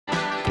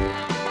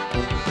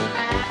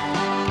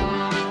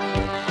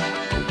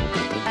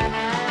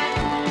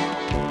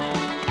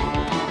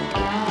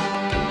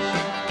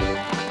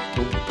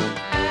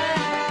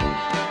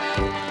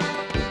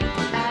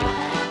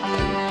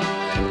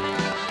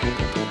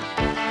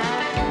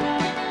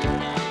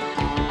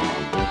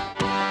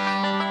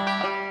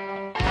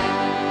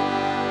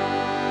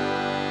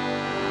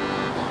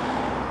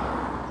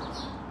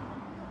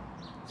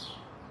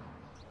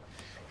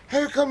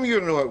come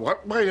you're not at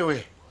work, by the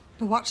way?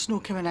 The work's no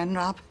coming in,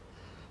 Rab.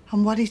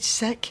 I'm worried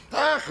sick.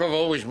 I've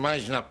always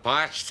managed in the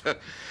past.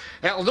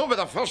 It'll not be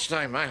the first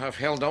time I have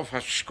held off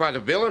a squad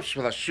of bailiffs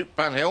with a soup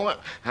pan helmet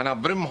and a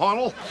broom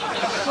handle.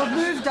 We've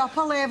moved up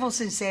a level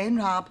since then,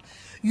 Rab.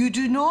 You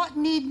do not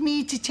need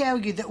me to tell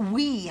you that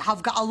we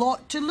have got a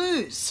lot to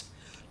lose.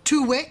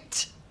 To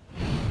wit...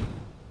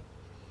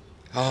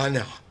 Oh,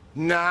 no.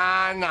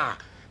 Nah.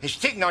 It's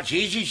taking much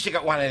easy to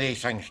get one of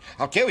these things.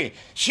 I'll tell you,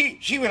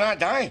 see when I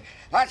die,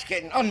 that's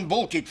getting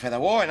unbolted for the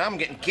wall and I'm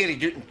getting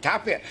carried out and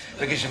tap it.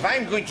 Because if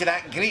I'm going to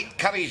that great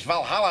Curry's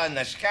Valhalla in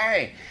the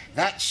sky,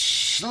 that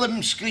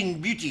slim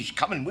screen beauty's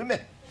coming with me.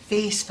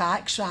 Face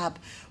facts, Rab.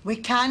 We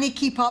can't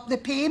keep up the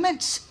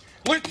payments.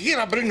 Look, here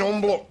a brown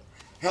envelope.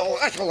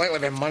 That'll likely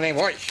be money.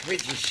 Watch. Wait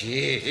till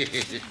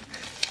you see.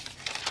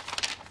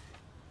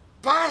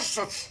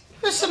 Bastards!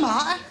 What's the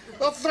matter?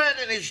 They're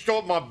threatening to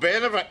stop my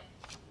benefit.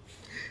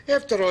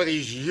 After all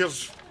these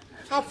years,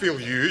 I feel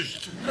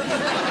used.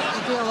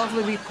 You'd be a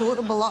lovely wee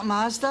portable up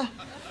Mazda.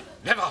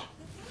 Never.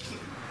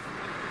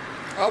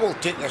 I will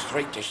take this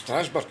right to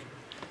Strasbourg.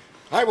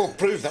 I will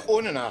prove that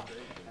owning a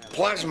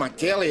plasma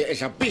telly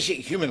is a basic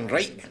human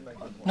right.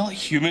 Not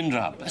human,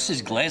 Rab. This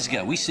is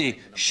Glasgow. We say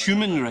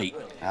human right.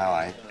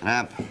 Aye,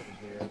 Rab.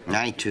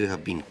 I too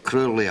have been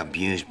cruelly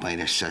abused by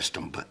the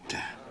system, but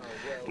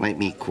let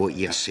me quote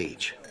your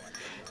sage.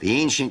 The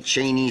ancient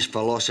Chinese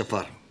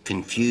philosopher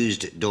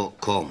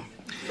Confused.com.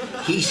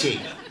 He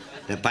said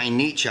that by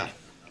nature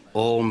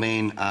all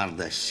men are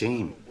the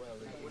same.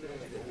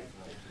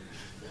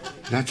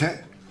 That's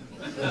it.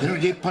 They don't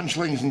do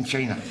punchlines in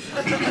China.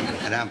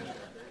 Rab,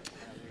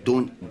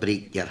 don't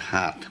break your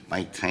heart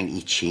by trying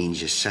to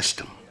change the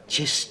system.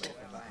 Just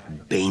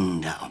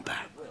bend it a bit.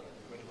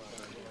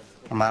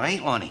 Am I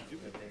right, Lonnie?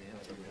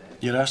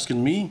 You're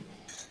asking me?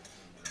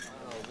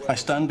 I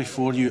stand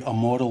before you a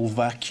moral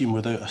vacuum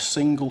without a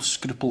single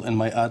scruple in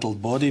my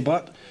addled body,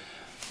 but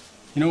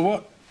you know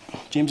what?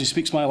 Jamesy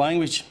speaks my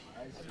language.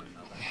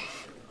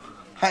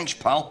 Thanks,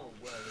 pal.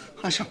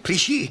 That's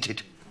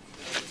appreciated.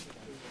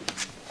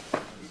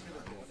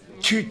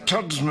 Two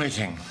turds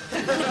meeting.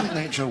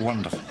 Nature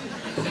wonderful.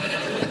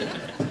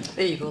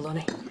 There you go,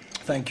 Lonnie.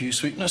 Thank you,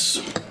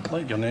 sweetness.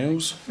 Like your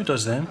nails. Who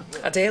does them?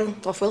 Adele,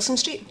 off Wilson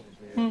Street.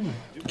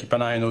 Keep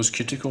an eye on those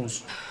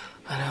cuticles.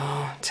 I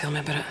know. Tell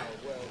me about it.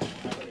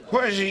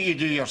 What is it you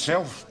do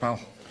yourself, pal?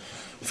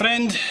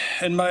 Friend,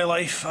 in my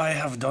life, I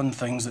have done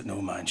things that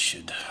no man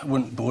should. I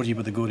won't bore you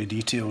with the gory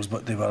details,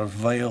 but they were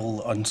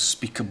vile,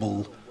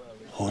 unspeakable,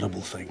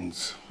 horrible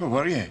things. What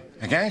were you?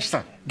 A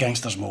gangster?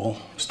 Gangster's mole,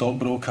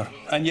 stockbroker.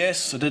 And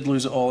yes, I did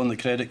lose it all in the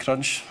credit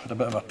crunch. Had a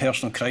bit of a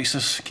personal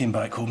crisis, came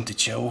back home to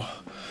chill.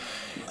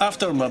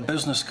 After my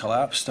business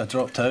collapsed, I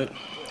dropped out.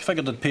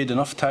 Figured I'd paid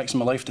enough tax in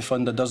my life to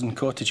fund a dozen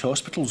cottage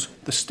hospitals.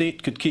 The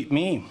state could keep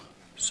me.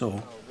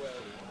 So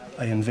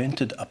I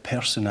invented a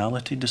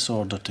personality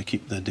disorder to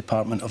keep the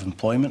Department of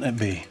Employment at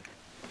bay.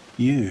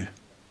 You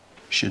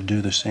should do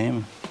the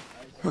same.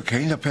 What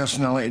kind of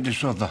personality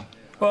disorder?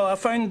 Well, I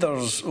found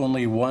there's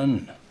only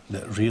one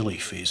that really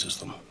phases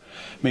them.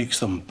 Makes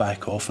them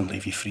back off and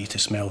leave you free to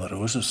smell the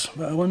roses.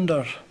 But I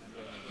wonder,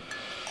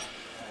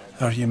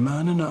 are you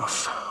man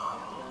enough?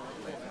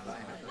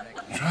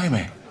 Try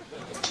me.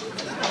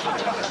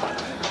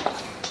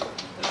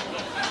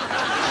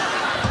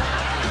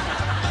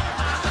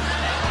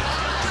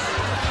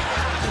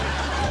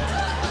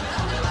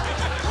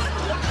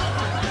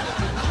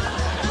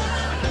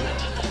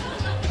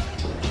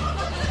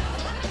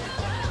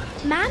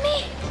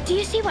 Mammy, do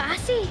you see what I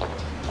see?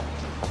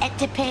 It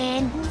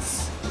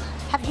depends.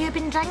 Have you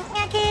been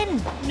drinking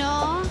again?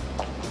 No.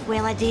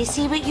 Well, I do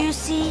see what you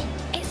see.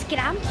 It's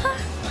Grandpa.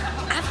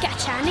 I've got a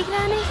tranny,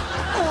 Granny.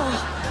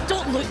 Oh,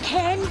 don't look,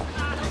 Ken.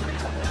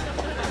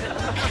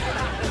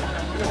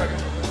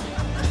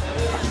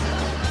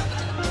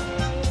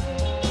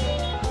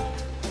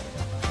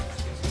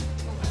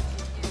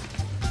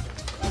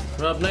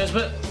 Rab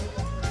Nesbitt.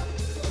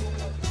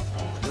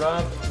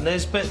 Rab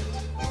Nesbitt.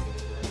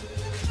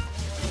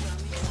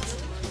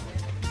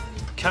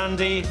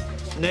 Candy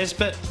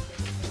Nesbitt.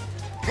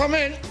 Come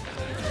in.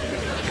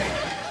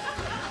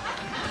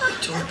 I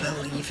don't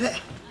believe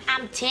it.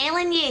 I'm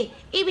telling you,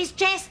 he was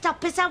dressed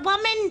up as a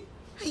woman.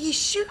 Are you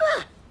sure?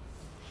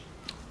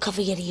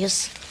 Cover your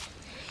ears.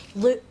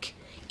 Look,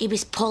 he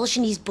was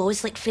polishing his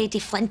bows like Freddie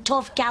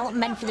Flintoff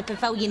galloping in for the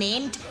pavilion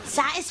end.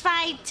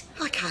 Satisfied?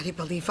 I can't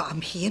believe what I'm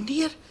hearing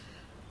here.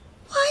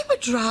 Why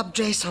would Rab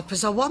dress up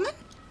as a woman?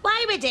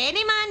 Why would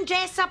any man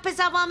dress up as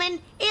a woman?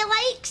 He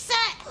likes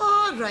it.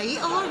 All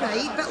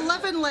right, but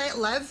live and let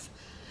live.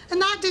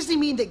 And that doesn't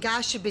mean that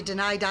Gas should be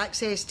denied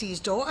access to his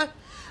daughter.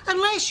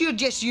 Unless you're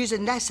just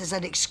using this as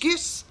an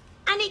excuse.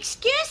 An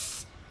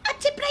excuse?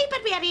 To bribe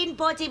her with her own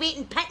body weight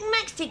and picking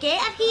mix to get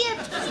her here.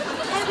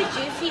 How would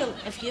you feel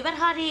if you were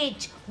her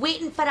age,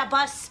 waiting for a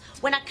bus,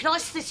 when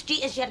across the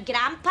street is your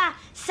grandpa,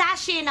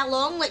 sashaying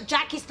along like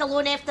Jackie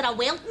Stallone after a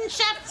welding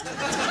shift?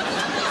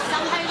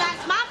 Somehow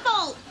that's my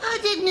fault. I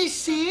didn't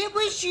say it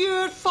was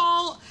your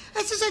fault.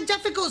 This is a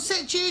difficult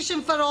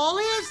situation for all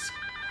of us.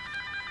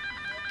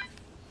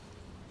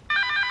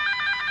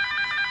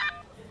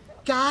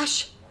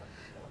 Gash,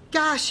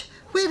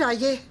 where are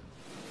you?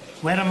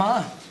 Where am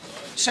I?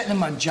 Sitting in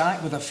my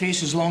jack with a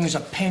face as long as a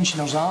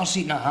pensioner's arse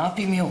eating a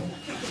Happy Meal.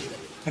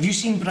 Have you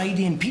seen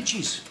Bridie and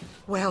Peaches?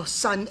 Well,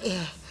 son,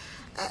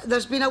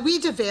 there's been a wee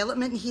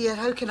development here.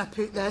 How can I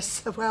put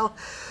this? Well,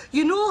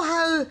 you know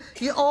how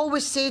you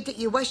always said that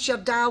you wish your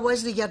da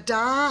wasn't your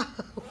da?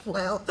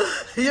 Well,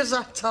 here's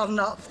a turn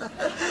up.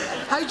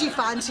 How do you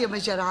fancy him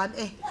as your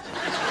auntie?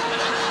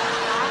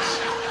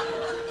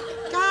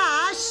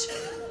 Gash!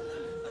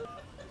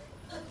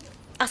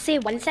 I'll say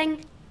one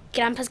thing.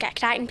 Grandpa's got a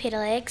cracking pair of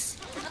legs.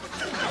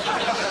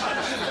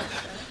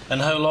 And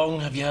how long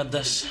have you had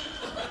this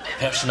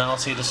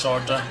personality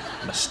disorder,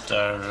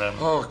 Mr.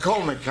 Oh,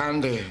 call me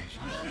Candy.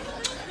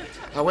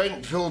 I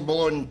went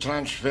full-blown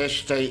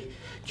transvestite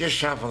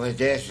just after the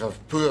death of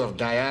poor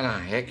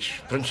Diana,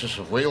 ex-Princess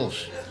of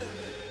Wales,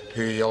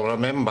 who you'll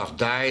remember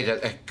died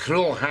at the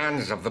cruel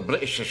hands of the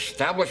British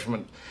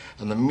establishment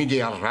and the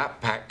media rat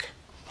pack.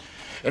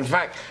 In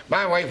fact,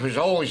 my wife was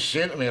always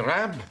saying to me,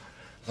 Rab,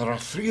 there are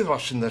 3 of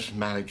us in this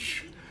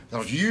marriage.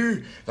 There's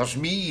you, there's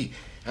me,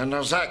 and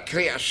there's that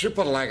crate of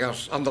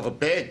superlaggers under the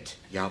bed.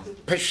 You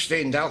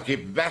piss-stained alky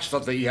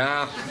bastard that you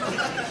are.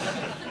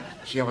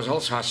 See, I was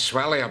also a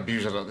swelly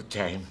abuser at the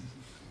time.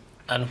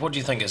 And what do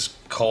you think has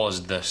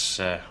caused this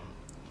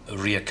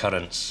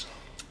reoccurrence?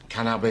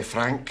 Can I be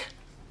frank?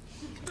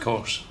 Of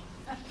course.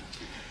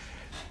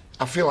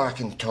 I feel I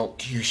can talk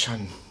to you,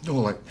 son. No,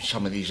 like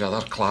some of these other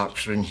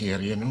clerks around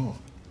here, you know.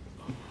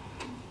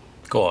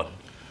 Go on.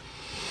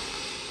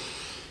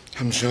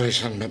 I'm sorry,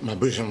 son, but my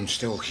bosom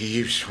still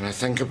heaves when I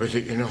think about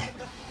it, you know.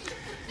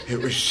 It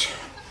was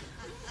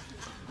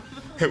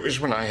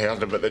when I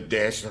heard about the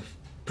death of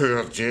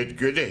poor Jade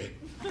Goody.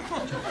 The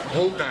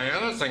whole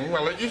Diana thing,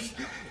 well, it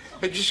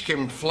just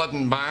came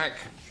flooding back,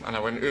 and I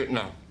went out in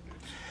a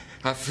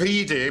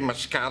 3-day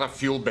mascara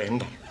fuel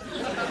bender.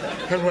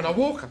 And when I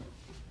woke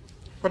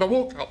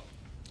up,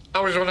 I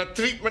was on a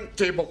treatment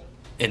table.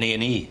 In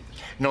A&E?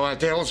 No,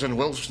 Adele's in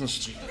Wilson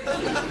Street.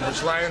 I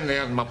was lying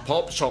there in my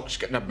pop socks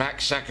getting a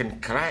back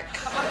second crack.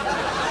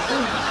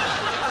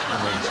 I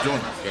mean,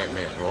 don't get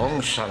me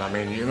wrong, son. I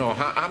mean, you know,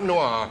 I'm no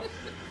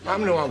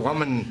a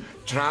woman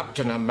trapped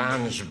in a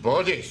man's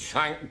body,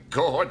 thank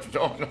God.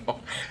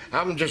 No.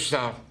 I'm just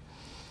a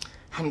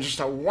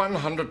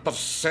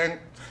 100%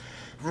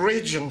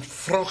 raging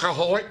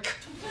frockaholic.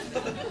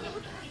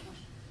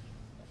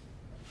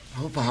 I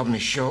hope I haven't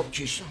shocked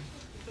you, son.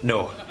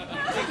 No.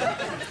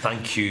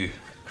 Thank you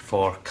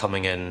for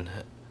coming in.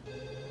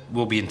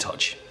 We'll be in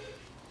touch.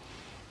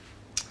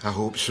 I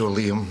hope so,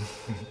 Liam.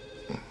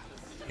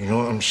 You know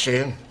what I'm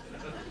saying?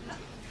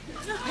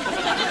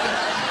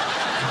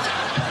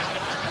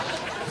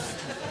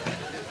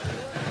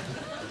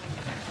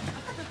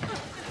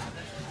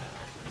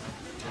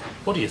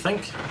 What do you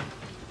think?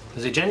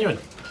 Is he genuine?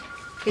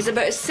 He's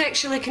about as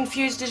sexually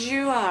confused as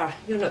you are.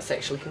 You're not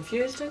sexually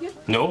confused, are you?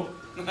 No.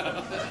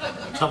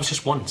 That was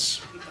just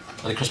once,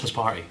 at the Christmas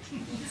party.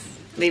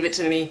 Leave it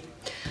to me.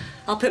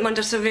 I'll put him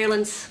under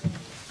surveillance.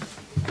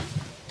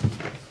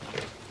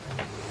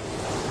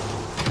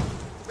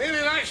 Maybe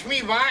that's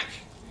me back.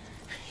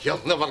 You'll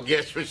never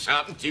guess what's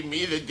happened to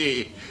me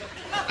today.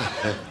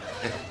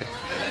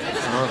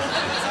 Oh,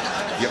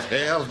 you've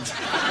heard.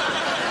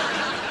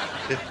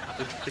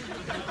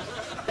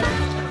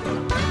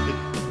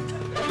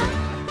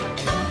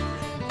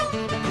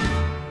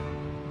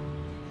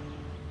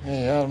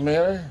 Here,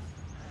 Mary.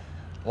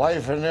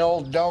 Life in the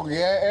old dog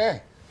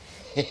yet,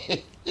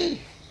 eh?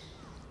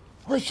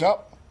 What's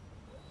up?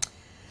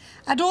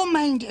 I don't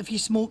mind if you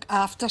smoke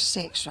after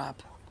sex,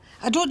 Rab.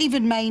 I don't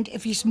even mind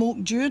if you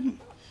smoke during.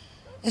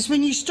 It's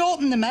when you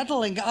stop in the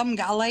middle and get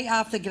a light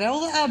off the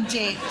grill that I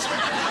object.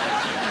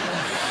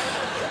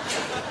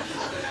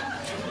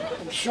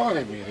 I'm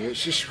sorry, Mary.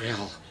 It's just,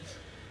 well,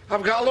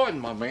 I've got a lot in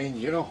my mind,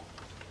 you know.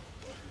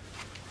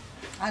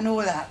 I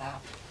know that,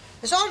 Rab.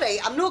 It's all right.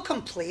 I'm not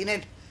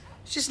complaining.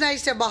 It's just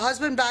nice to have my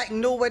husband back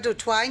and no widow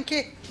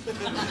twanky.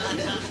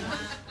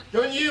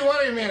 Don't you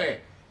worry,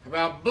 Mary. It'll be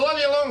a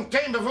bloody long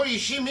time before you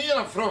see me in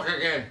a frock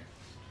again.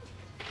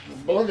 A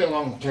bloody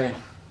long time.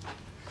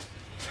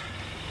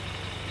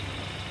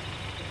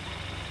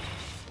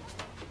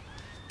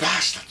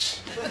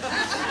 Bastards.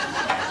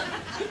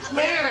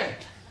 Mary!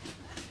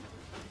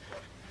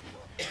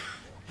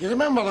 You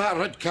remember that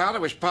red car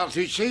that was parked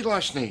outside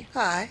last night?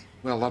 Aye.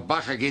 Well, they're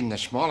back again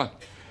this morning.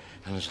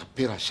 And there's a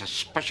pair of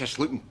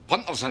suspicious-looking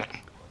punters in it.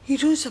 You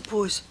don't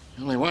suppose?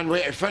 Only one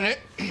way to fin it.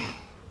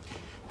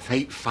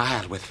 Fight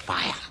fire with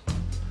fire.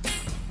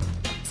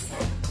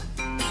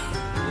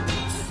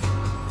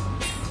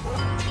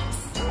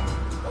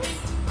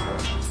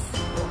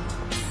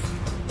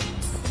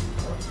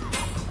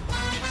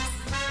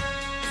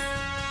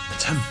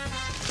 Tim.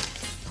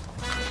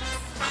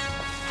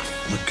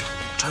 Look,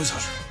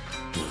 trousers.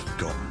 We've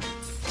got 'em.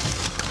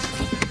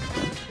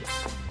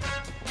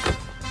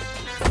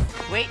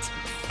 Wait.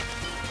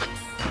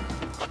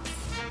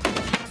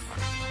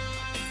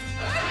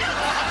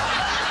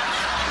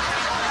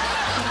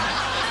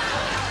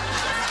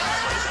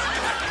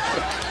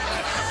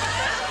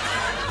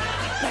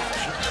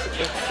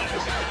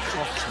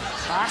 Fucking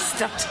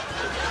bastard.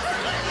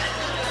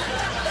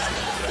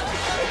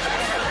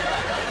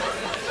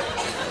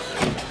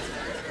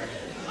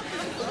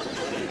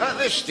 At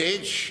this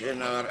stage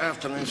in our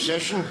afternoon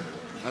session,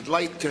 I'd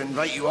like to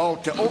invite you all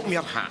to open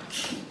your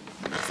hearts.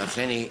 If there's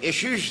any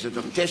issues that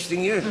are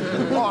testing you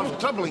or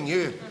troubling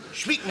you,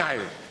 speak now.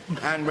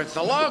 And with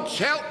the Lord's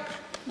help,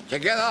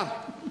 together,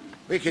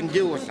 we can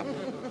deal with them.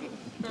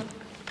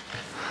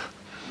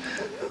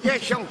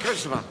 Yes, young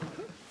Christopher.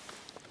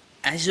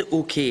 Is it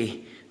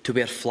okay to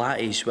wear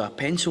flatties with a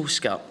pencil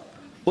skirt?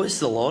 What's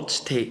the Lord's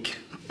take?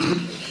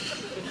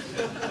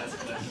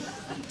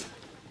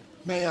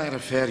 May I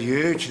refer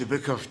you to the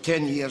book of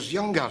 10 years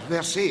younger,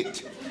 verse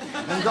 8.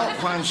 And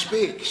God one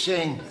spake,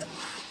 saying,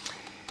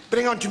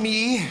 Bring unto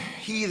me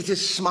he that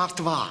is smart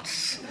of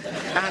arts,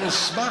 and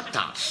smart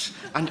arts,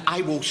 and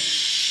I will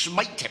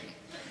smite him,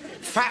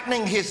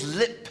 fattening his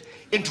lip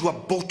into a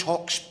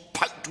Botox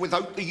pout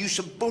without the use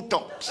of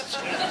Botox.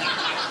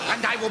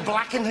 And I will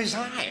blacken his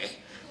eye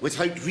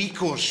without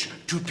recourse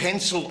to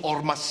pencil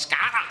or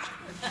mascara.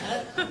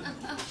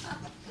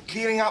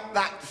 Clearing up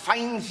that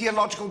fine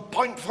theological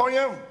point for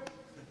you?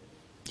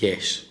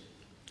 Yes.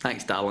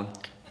 Thanks, darling.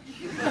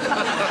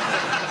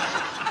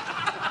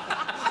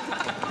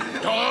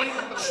 Don't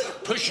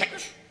push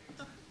it.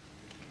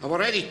 I've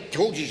already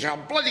told you there's a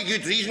bloody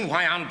good reason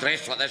why I'm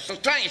dressed like this. They're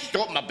trying to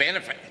stop my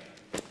benefit.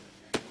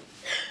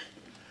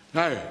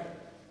 Now,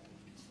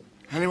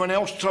 anyone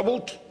else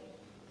troubled?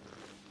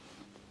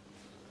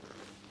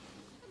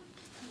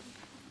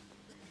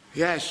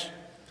 Yes.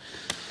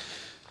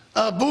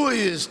 A boy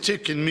is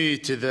taking me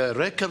to the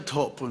record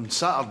hop on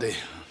Saturday.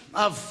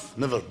 I've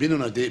never been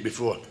on a date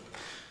before.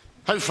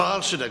 How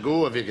far should I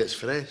go if he gets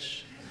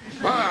fresh?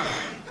 Ah,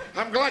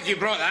 I'm glad you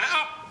brought that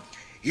up,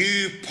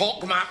 you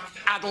pockmarked,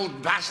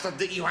 addled bastard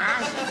that you are.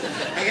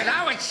 Because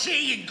I would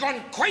say you've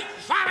gone quite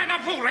far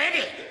enough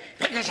already,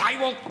 because I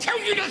will tell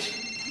you this.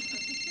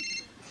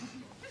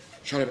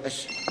 Sorry about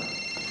this.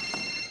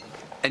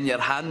 In your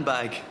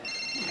handbag.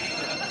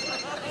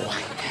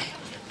 Why?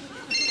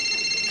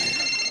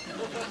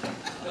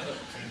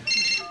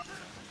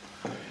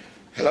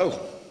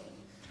 Hello.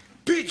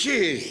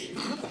 Peaches! You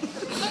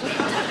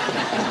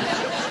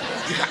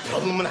got a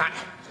problem with that?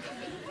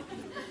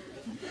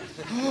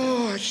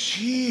 Oh, I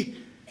see.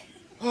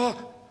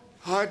 Oh,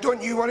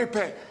 don't you worry,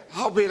 pet.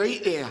 I'll be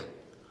right there.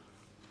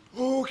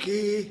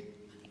 OK.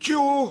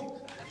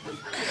 Joe.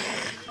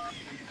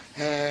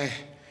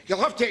 You'll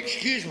have to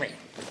excuse me.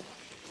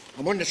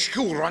 I'm on the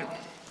school run.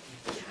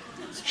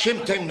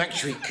 Same time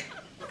next week.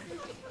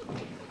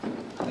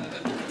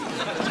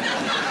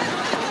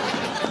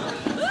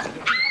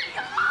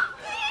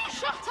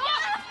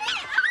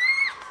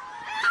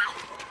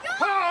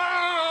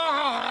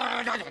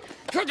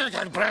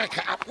 Break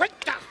it up. What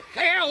the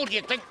hell do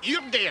you think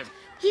you're doing?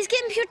 He's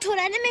getting pure torn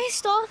into me.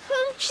 Stop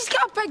him. She's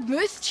got a big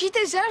mouth. She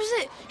deserves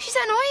it. She's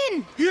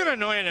annoying. You're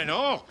annoying and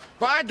all,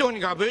 but I don't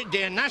go about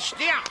doing this,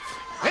 do you?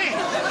 Hey?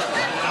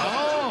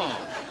 No,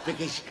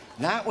 because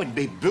that would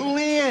be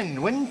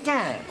bullying, wouldn't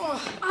it?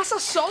 Oh, that's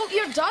assault.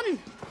 You're done.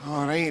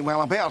 All right,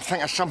 well, I better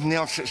think of something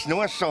else that's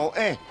no assault,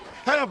 eh?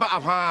 How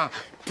about if I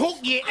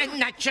poke you in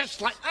the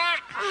chest like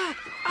that?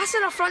 That's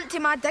an affront to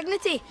my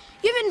dignity.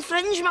 You've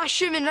infringed my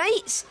human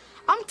rights.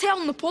 I'm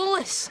telling the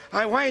police.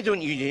 Aye, why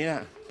don't you do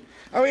that?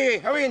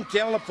 Away and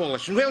tell the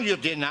police. And while you're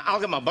doing that, I'll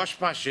get my bus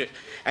pass out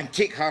and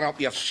take her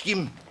up your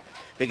scheme.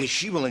 Because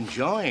she will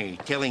enjoy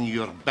telling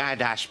your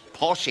badass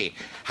posse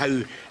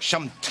how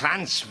some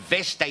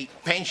transvestite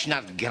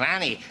pensioner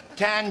granny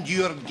tanned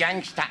your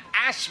gangster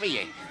ass for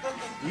you.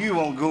 You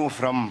will go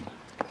from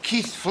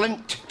Keith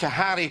Flint to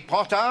Harry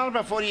Potter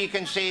before you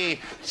can say,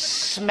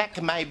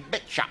 smack my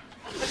bitch up.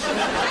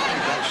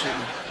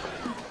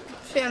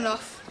 Fair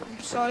enough. I'm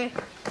sorry.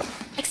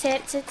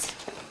 Accepted.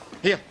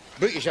 Here,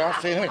 boot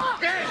yourself.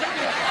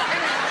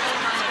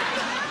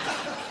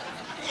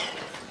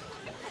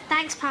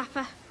 Thanks,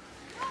 Papa.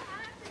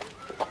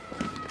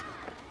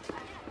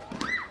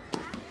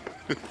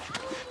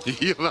 Do you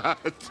hear that?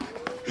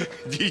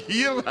 Do you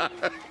hear that?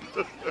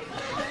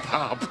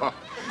 Papa.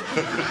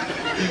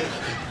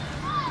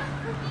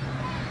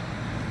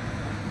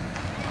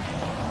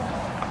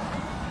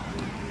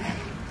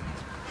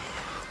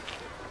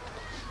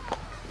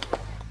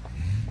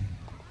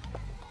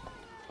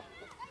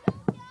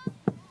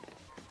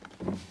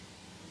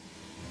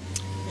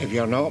 If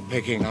you're not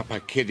picking up a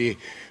kiddie,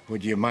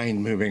 would you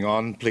mind moving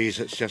on, please?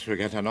 It's just we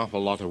get an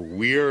awful lot of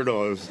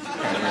weirdos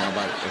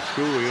about the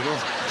school, you know.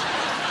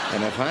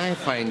 And if I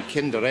find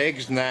Kinder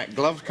Eggs in that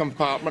glove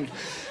compartment,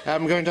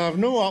 I'm going to have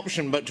no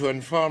option but to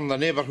inform the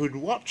Neighbourhood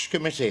Watch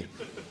Committee.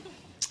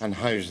 And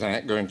how's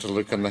that going to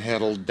look in the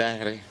Herald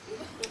Diary?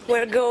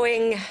 We're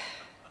going,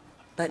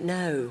 but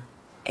now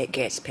it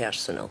gets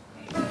personal.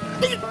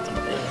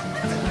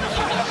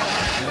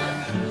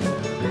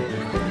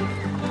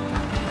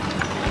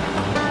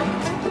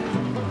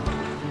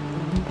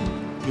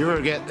 You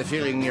ever get the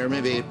feeling you're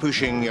maybe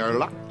pushing your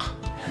luck?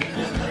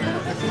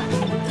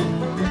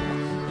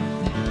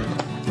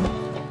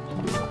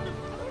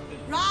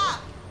 Rab,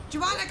 do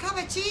you want a cup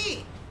of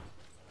tea?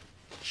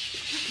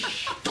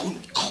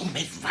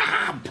 with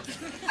Rab.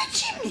 What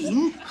do you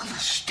mean? Well, they're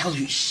still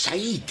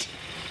outside.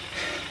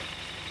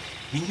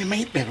 I mean, they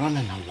might be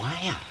running a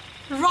wire.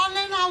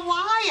 Running a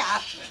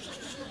wire?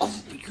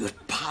 Oh, you're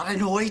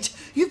paranoid.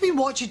 You've been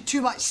watching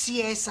too much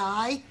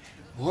CSI.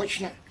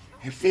 Watching it?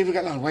 If they've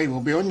got their way,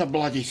 we'll be on the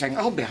bloody thing.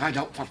 I'll be had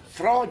up for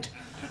fraud.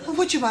 Well,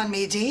 what do you want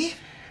me to do?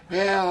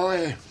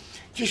 Well,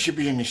 just to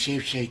be on the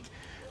safe side,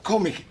 call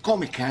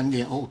me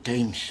Candy at all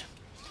times.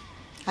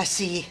 I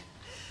see.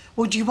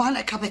 Well, do you want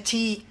a cup of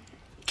tea?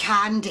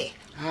 Candy?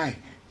 Aye,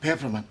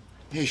 peppermint.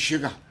 Hey,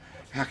 sugar.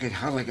 I could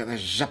hardly get this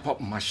zip up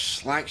in my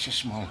slacks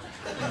this morning.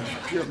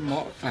 It's pure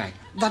mortifying.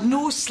 They're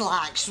no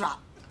slacks, Rab.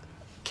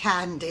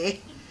 Candy.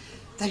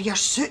 They're your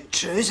suit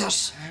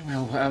trousers. Aye,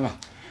 well, whatever.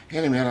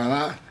 Any more of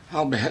that,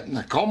 I'll be hitting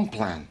the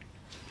complan.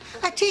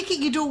 I take it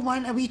you don't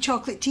want a wee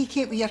chocolate tea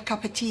cake with your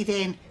cup of tea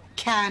then,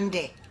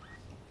 Candy?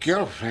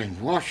 Girlfriend,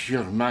 wash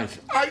your mouth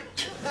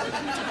out.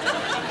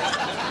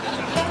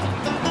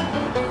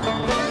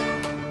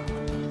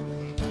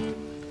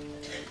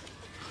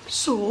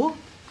 So,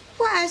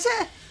 what is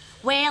it?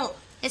 Well,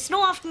 it's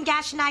no often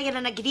Gash and I are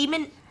in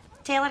agreement.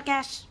 Tell her,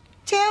 Gash.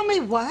 Tell me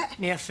what?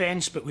 No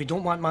offence, but we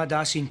don't want Mad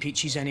Assy and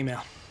Peaches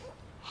anymore.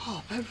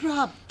 Oh, but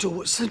Rab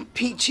dotes in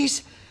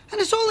Peaches. And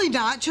it's only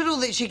natural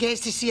that she gets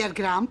to see her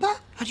grandpa.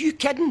 Are you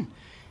kidding?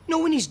 No,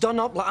 when he's done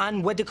up like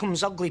Anne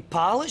Widdicombe's ugly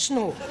pal, it's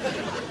no.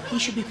 He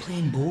should be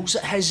playing bowls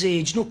at his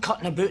age, no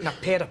cutting about in a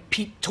pair of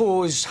peep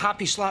toes,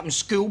 happy slapping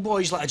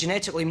schoolboys like a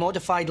genetically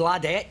modified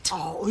ladette.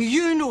 Oh,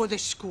 you know the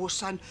score,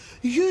 son.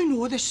 You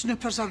know the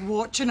snoopers are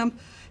watching him.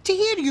 To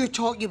hear you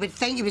talk, you would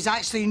think he was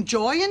actually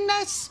enjoying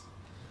this.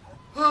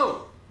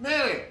 Oh,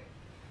 Mary.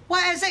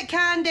 What is it,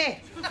 Candy?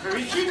 Have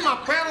you seen my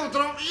pearl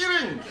drop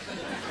earrings?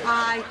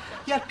 Aye,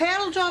 your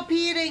pearl drop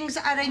earrings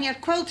are in your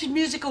quilted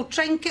musical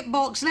trinket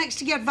box next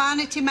to your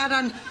vanity mirror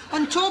and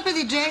on top of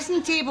the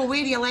dressing table where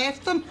you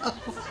left them.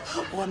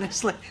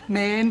 Honestly,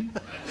 men.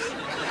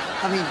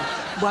 I mean,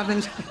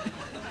 women.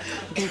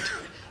 Good.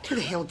 Who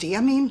the hell do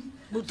you mean?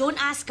 Well,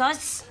 don't ask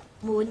us,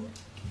 Moon.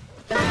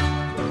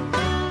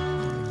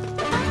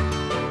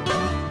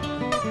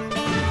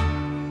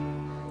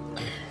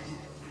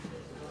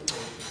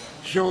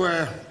 So,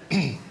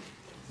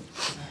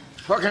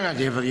 what can I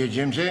do for you,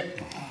 Jimsy?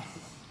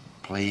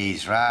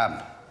 Please,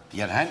 Rab,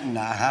 you're hinting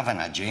that I have an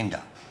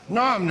agenda.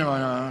 No.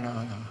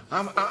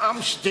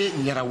 I'm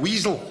stating you're a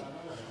weasel.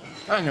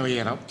 I know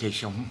you're up to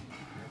something.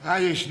 I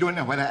just don't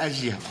know what it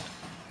is yet.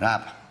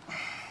 Rab,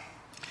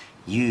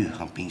 you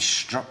have been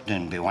struck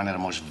down by one of the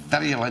most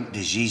virulent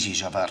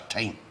diseases of our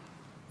time.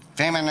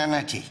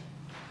 Femininity.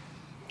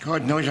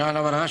 God knows I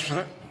never asked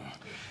for it.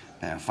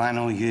 Now, if I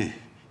know you,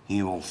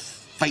 you will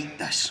fight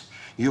this.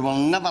 You will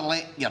never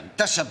let your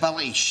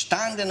disability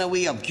stand in the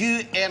way of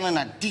you earning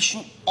a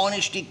decent,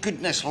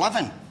 honesty-goodness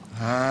living.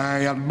 Ah,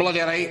 you're bloody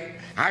right.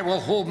 I will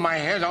hold my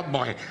head up,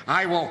 boy.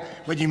 I will.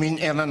 What do you mean,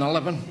 earning a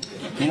living?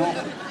 You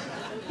know,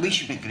 we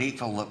should be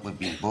grateful that we've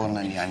been born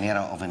into an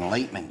era of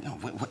enlightenment,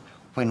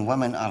 when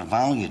women are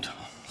valued,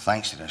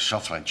 thanks to the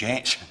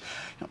suffragettes.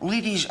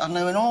 Ladies are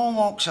now in all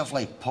walks of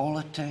life,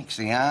 politics,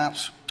 the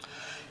arts.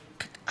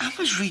 I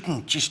was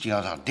reading just the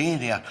other day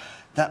there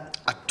that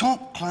a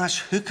top-class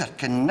hooker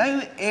can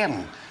now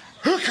earn...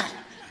 Hooker?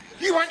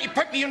 You want to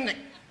put me on the...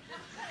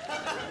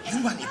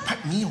 You want to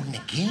put me on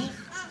the game?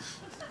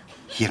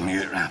 Hear me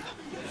out, Rab.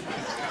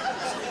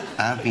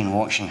 I've been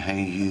watching how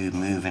you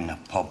move in the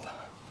pub.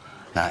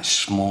 That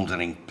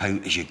smouldering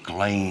pout as you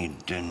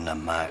glide down the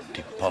mat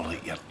to pull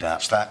out your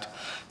darts. That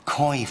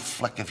coy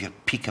flick of your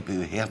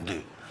peekaboo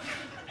hairdo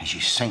as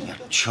you sink your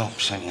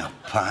chops in your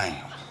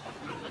pie.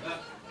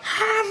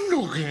 I'm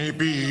not going to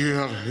be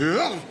your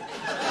whore.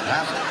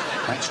 Rab,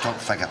 let's talk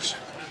figures.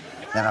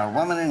 There are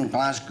women in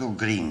Glasgow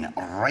Green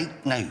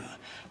right now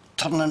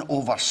turning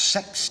over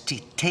 £6 to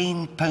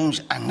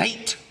 £10 a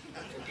night.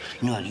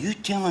 Now, are you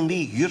telling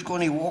me you're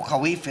going to walk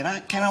away for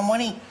that kind of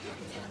money?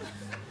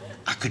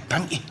 I could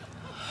pimp you.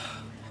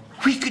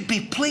 We could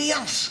be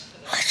players.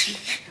 See,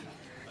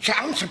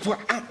 I'm supposed...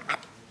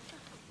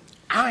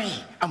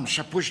 I am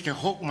supposed to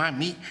hawk my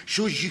meat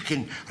so as you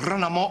can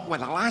run amok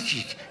with the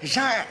lasses. Is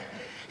that it?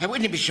 It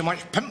wouldn't be so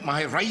much pimp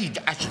my ride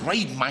as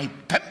ride my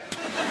pimp.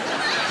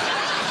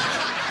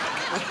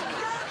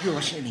 You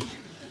listen to me.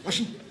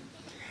 Listen.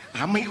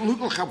 I might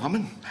look like a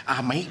woman,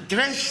 I might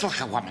dress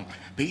like a woman,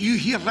 but you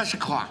hear this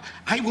car,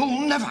 I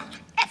will never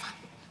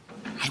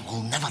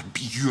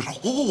be your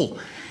hoe,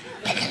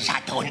 because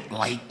I don't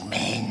like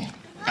men.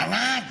 And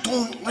I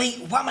don't like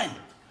women,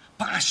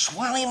 but I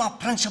swallow my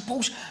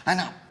principles and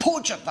I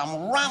poacher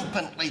them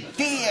rampantly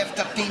day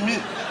after day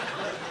now.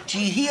 Do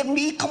you hear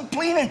me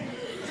complaining?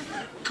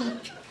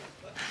 God.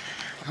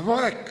 Of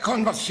all the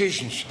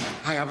conversations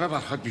I have ever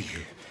had with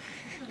you,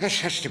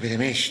 this has to be the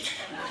most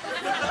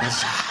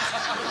bizarre.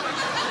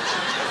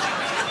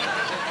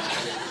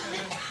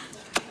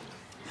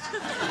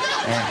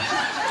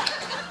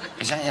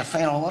 Is that your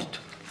final word?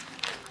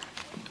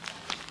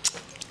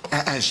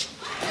 It is.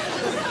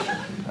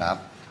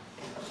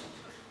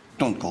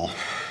 Don't go.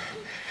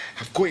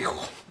 I've got to go.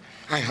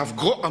 I have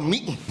got a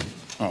meeting.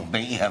 I'll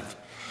bet you have.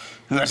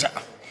 Who is it?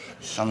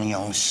 Some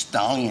young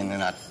stallion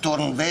in a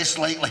torn vest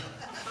lately.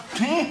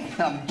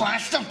 A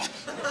bastard.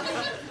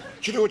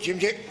 Cheerio,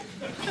 Jimsy.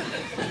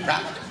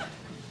 Rab.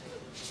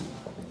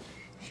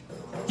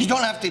 You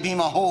don't have to be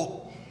my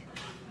hoe.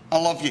 I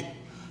love you.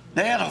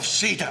 There, I've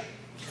said it.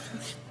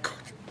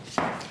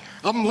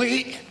 I'm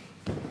late.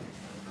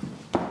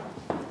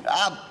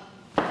 Rab.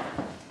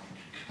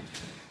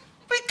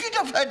 We could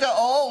have had it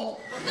all.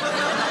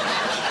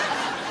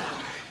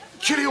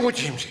 Cheerio,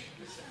 Jimsy.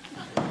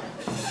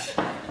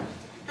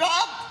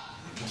 Rab!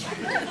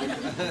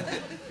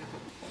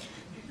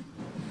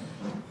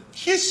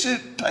 You so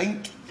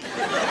pink.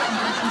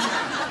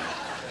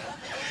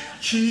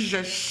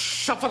 Jesus,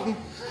 suffering.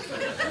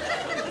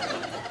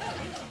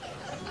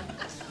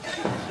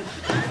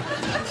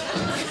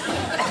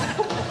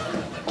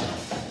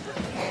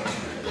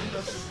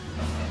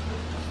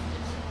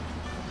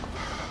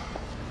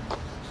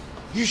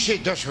 You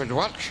said this would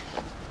work.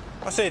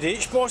 I said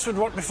H-Boss would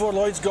work before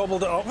Lloyd's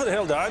gobbled it up. What the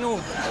hell do I know?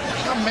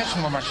 I'm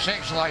messing with my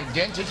sexual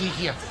identity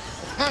here.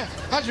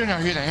 I don't know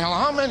who the hell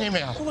I am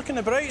anymore. Well, look on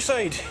the bright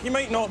side. You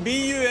might not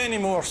be you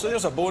anymore, so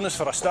there's a bonus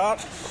for a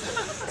start.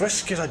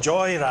 Risk is a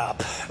joy,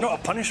 Rab, not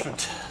a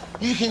punishment.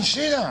 You can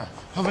say that,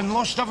 having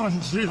lost everything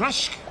through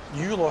risk.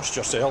 You lost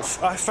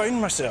yourself. I found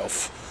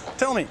myself.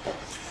 Tell me,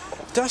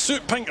 do I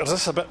suit pink or is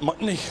this a bit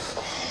muttony?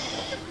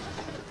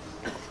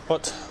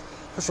 What?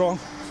 What's wrong?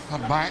 They're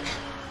back.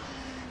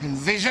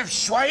 Invasive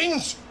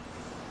swines.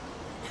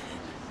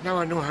 Now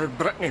I know how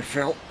Brittany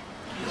felt.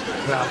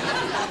 Rab,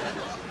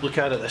 look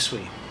at it this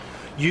way.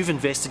 You've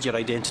invested your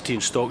identity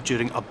in stock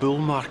during a bull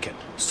market.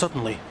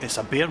 Suddenly, it's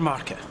a bear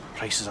market.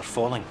 Prices are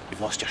falling.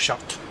 You've lost your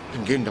shirt.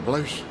 And gained the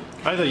blouse.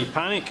 Either you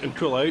panic and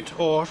pull out,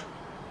 or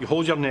you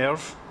hold your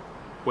nerve,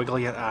 wiggle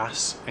your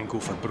ass, and go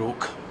for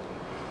broke.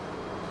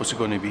 What's it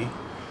going to be?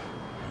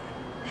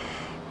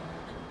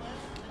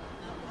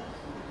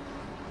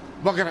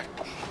 Bugger it.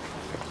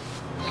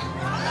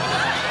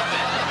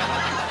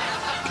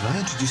 Can I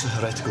introduce a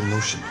heretical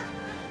notion?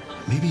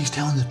 Maybe he's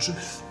telling the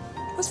truth.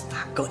 What's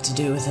that got to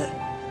do with it?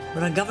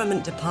 We're a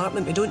government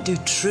department. We don't do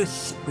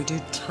truth. We do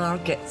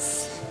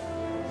targets.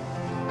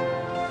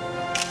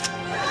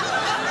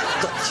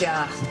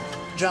 Gotcha.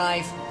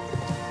 Drive.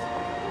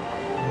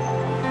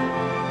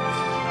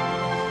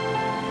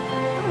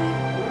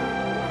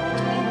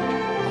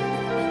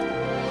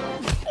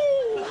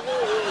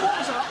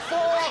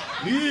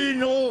 You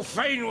know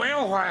fine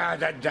well why I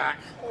did that.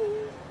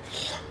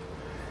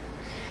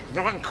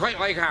 Nothing quite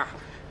like a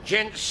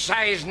gent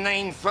size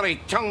 9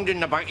 furry tongue down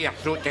the back of your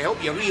throat to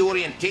help you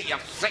reorientate your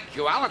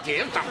sexuality,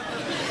 isn't there?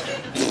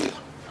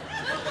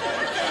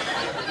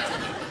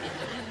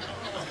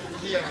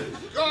 Dear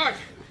God,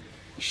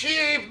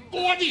 she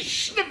bloody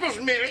snippers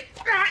me.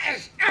 That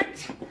is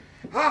it.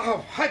 I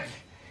have had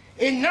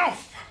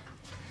enough.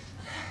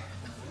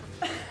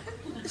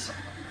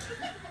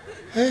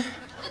 Huh?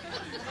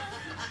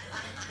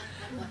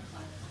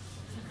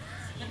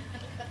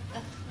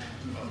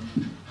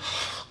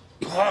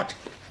 God.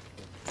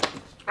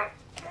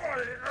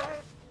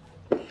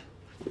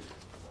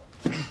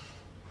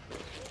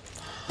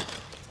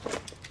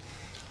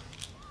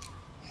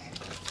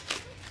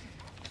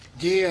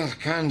 Dear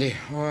Candy,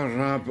 or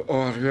Rab,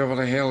 or whoever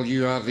the hell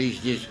you are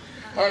these days,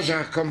 as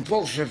a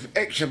compulsive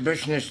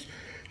exhibitionist,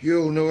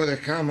 you'll know the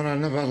camera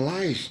never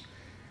lies.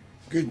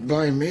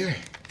 Goodbye, Mary.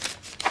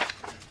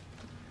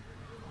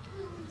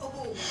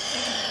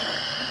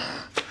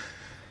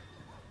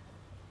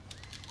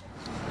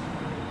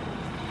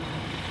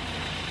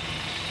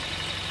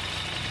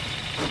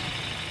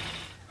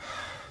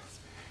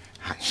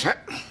 That's it.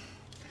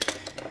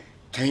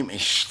 Time to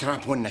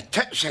strap on the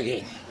tits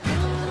again.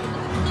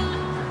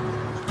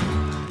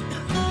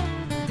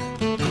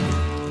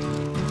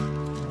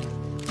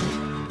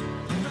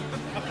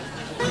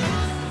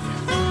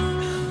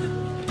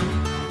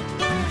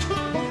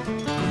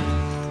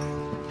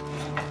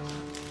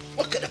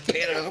 Look at the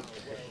pair of them.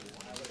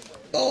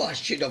 Oh, I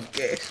should have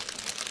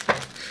guessed.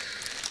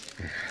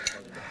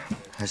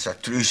 It's a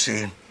true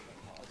saying.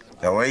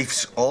 The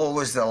wife's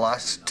always the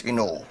last to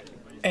know.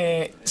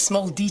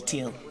 Small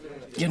detail.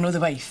 You're no the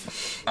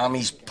wife. I'm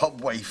his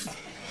pub wife.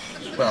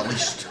 Well, at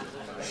least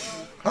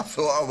I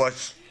thought I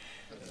was.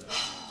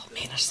 Oh,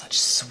 men are such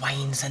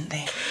swines, aren't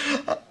they?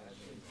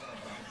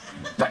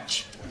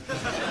 Bitch.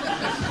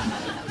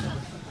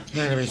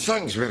 Anyway,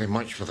 thanks very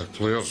much for the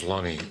players,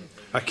 Lonnie.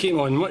 I came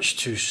on much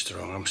too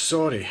strong. I'm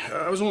sorry.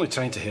 I was only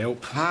trying to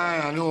help.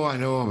 Aye, I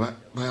know, but,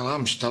 well,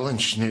 I'm still in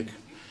snook.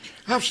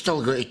 I've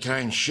still got to try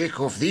and shake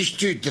off these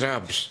two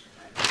drabs.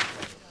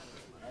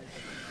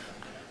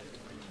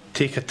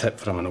 Take a tip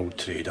from an old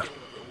trader.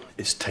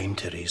 It's time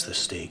to raise the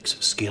stakes,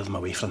 scare them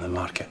away from the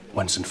market,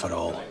 once and for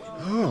all.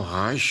 Oh,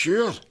 aye,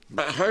 sure.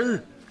 But how?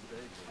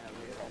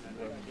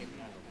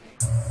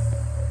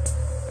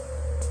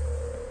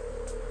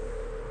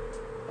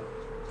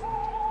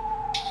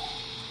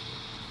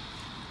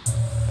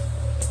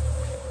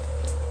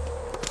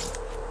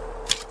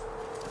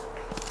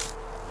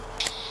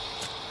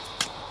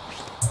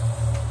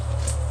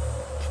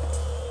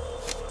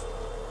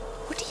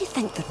 What do you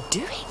think they're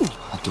doing?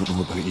 I don't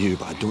know about you,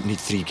 but I don't need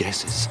 3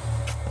 guesses.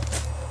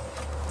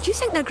 Do you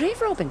think they're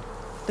grave robbing?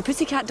 The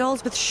pussycat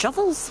dolls with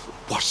shovels?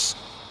 Worse.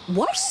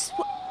 Worse?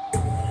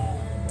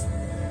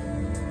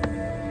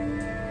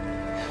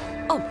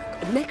 Oh,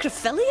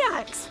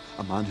 necrophiliacs!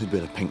 A man who'd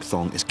wear a pink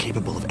thong is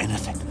capable of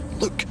anything.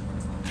 Look.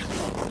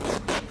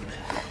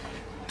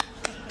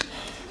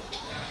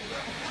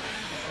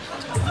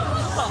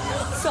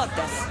 Oh, sod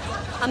this.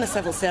 I'm a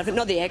civil servant,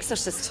 not the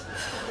exorcist.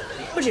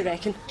 What do you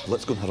reckon?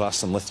 Let's go and harass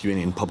some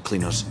Lithuanian pub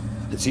cleaners.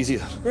 It's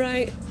easier.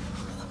 Right.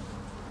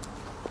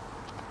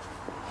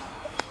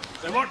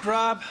 They work,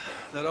 Rab.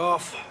 They're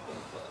off.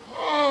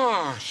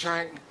 Oh,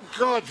 thank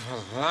God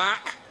for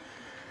that.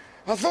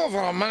 I thought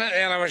for a minute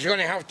there I was going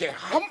to have to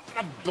hump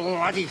the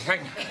bloody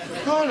thing.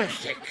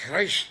 Honest to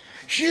Christ.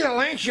 See the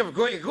lengths you've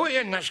got to go to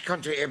in this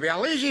country to be a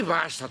lazy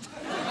bastard.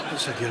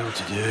 What's a girl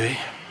to do, eh?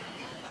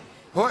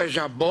 What is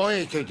a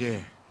boy to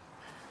do?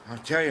 I'll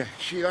tell you,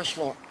 see this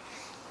lot?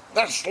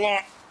 This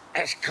lot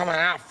is coming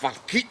out for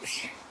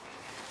keeps.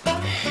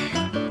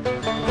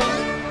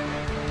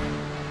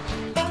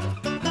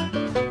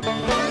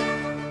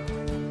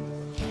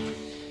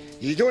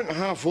 You don't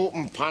half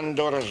open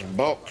Pandora's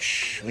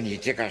box when you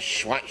take a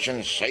swatch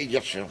inside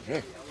yourself,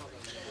 eh?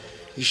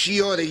 You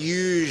see all the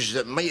yous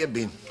that might have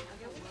been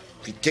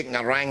if you'd taken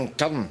a wrong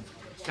turn.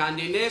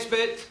 Candy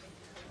Nesbitt?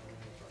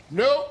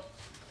 No.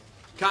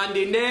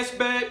 Candy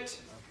Nesbitt?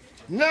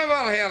 Never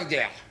heard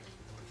her.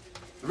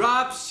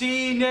 Rab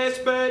C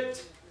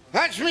Nesbitt?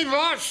 That's me,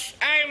 boss.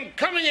 I'm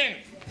coming in.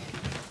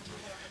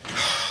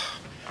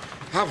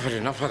 I've had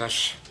enough of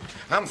this.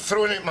 I'm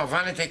throwing out my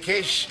vanity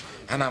case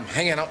and I'm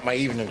hanging up my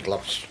evening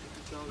gloves.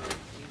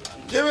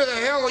 Do what the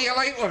hell you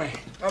like with me.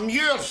 I'm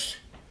yours.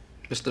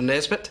 Mr.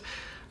 Nesbitt,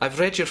 I've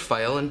read your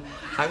file and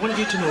I want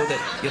you to know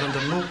that you're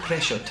under no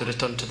pressure to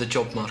return to the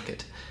job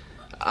market.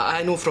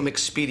 I know from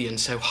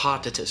experience how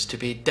hard it is to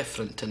be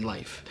different in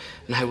life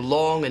and how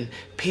long and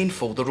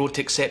painful the road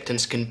to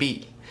acceptance can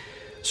be.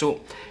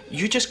 So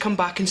you just come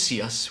back and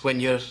see us when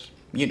you're,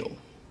 you know,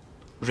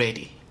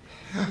 ready.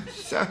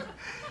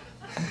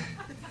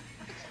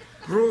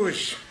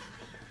 Rose,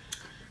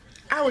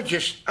 I would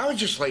just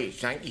like to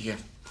thank you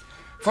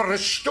for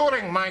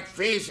restoring my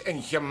faith in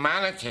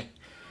humanity.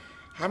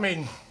 I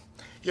mean,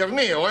 you're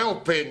no oil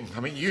painting. I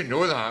mean, you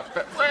know that.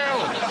 But,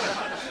 well,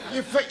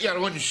 you fit your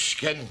own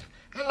skin.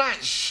 And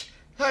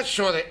that's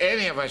all that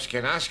any of us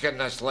can ask in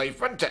this life,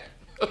 isn't it?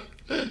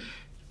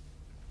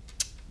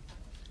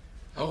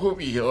 I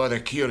hope you get all the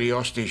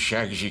curiosity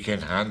shags you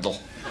can handle.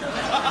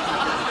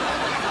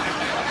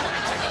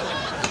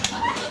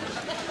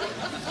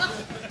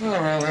 Oh,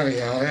 well, there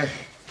you are, eh?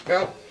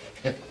 Well,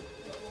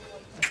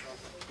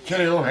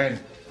 cheerio, hen.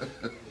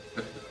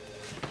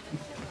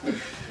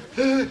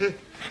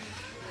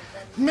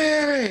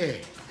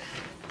 Mary!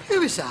 Who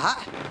was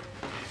that?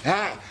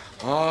 That?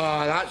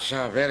 Oh, that's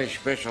a very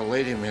special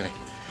lady, Mary.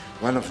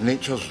 One of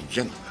nature's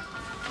gent.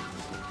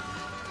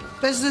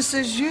 Business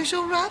as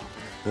usual, Rab?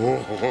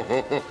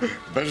 Oh,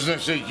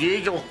 business as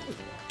usual.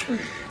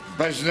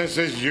 Business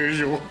as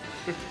usual.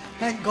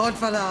 Thank God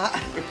for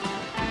that.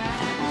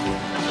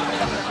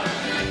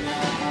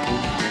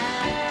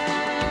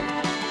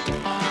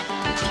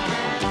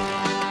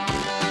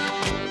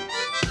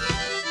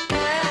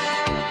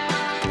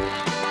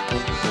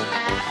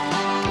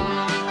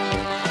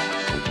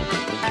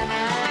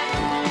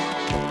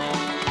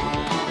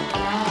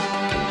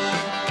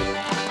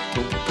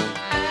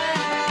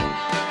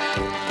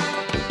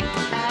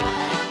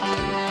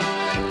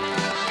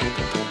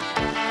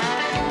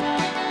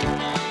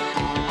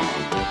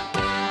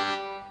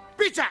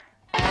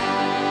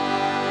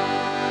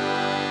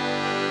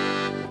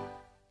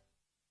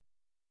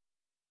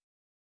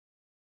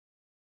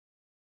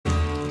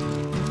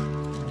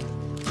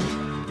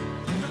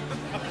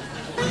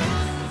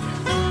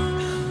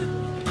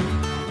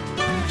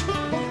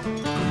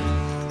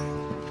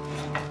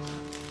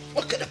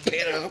 Look at the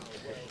pair of them.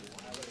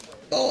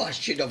 Oh, I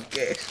should have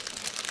guessed.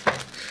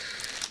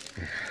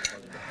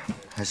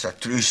 It's a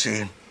true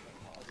saying.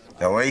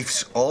 The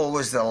wife's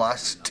always the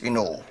last to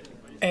know.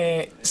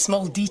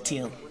 Small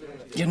detail.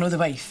 You're no the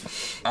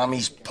wife. I'm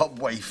his pub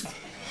wife.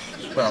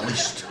 Well, at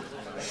least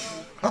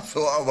I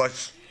thought I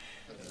was.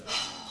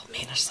 Oh,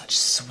 men are such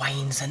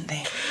swines, aren't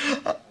they?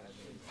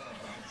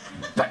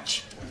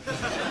 Bitch.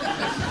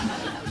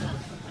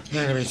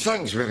 Anyway,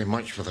 thanks very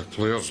much for the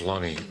players,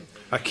 Lonnie.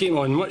 I came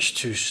on much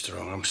too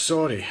strong. I'm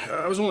sorry.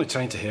 I was only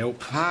trying to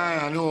help. Aye,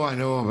 I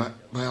know, but,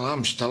 well,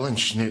 I'm still in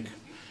Snook.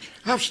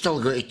 I've still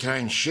got to try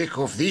and shake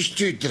off these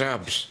two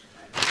drabs.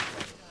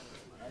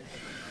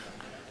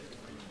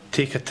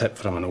 Take a tip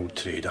from an old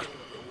trader.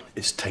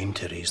 It's time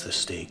to raise the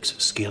stakes,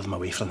 scare them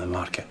away from the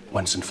market,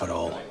 once and for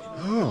all.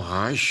 Oh,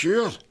 aye,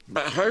 sure.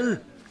 But how?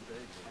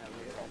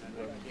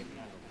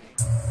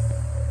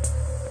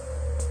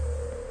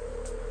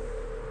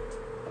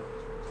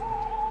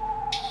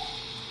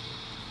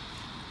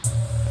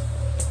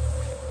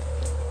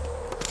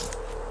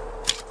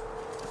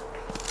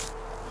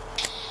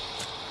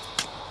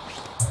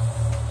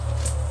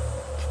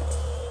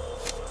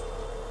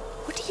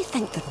 What do you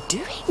think they're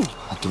doing?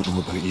 I don't know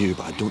about you,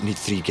 but I don't need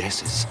 3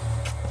 guesses.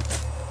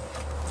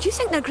 Do you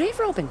think they're grave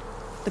robbing?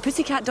 The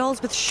pussycat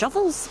dolls with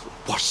shovels?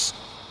 Worse.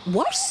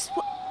 Worse?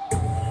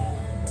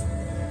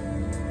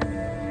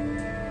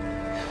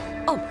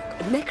 Oh, my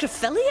God,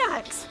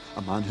 necrophiliacs!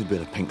 A man who'd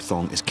wear a pink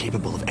thong is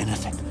capable of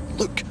anything.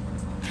 Look.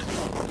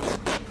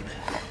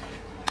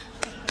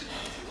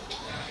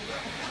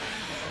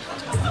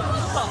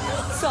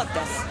 Oh, sod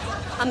this.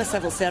 I'm a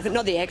civil servant,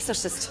 not the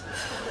exorcist.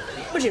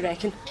 What do you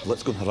reckon?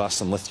 Let's go and harass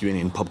some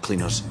Lithuanian pub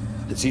cleaners.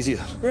 It's easier.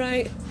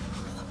 Right.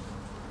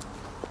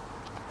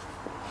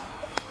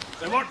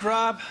 They worked,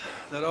 Rab.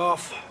 They're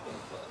off.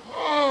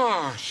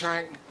 Oh,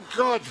 thank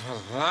God for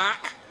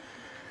that.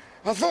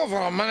 I thought for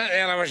a minute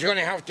there I was going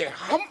to have to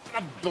hump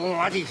the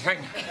bloody thing.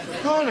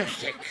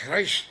 Honest to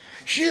Christ.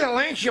 See the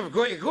lengths you've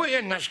got to go to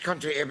in this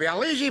country to be a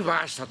lazy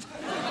bastard.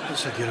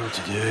 What's a girl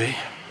to do, eh?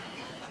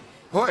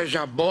 What is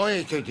a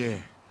boy to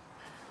do?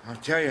 I'll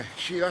tell you,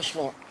 see this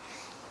lot?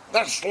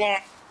 This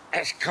lot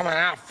is coming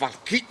out for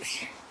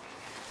keeps.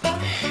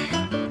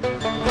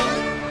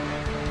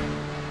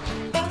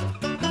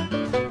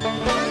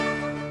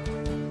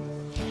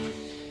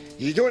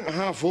 You don't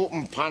half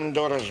open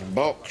Pandora's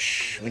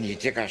box when you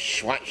take a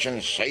swatch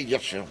inside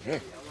yourself, eh?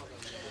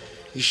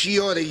 You see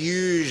all the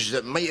yous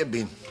that might have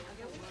been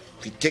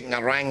if you'd taken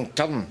a wrong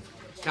turn.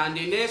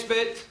 Candy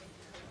Nesbitt?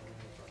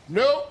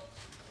 No.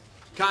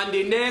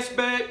 Candy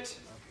Nesbitt?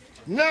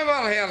 Never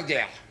heard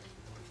her.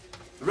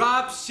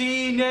 Rab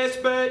C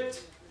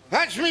Nesbitt?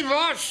 That's me,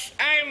 boss.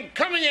 I'm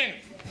coming in.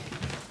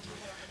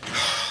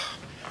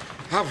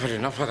 I've had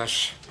enough of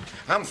this.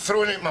 I'm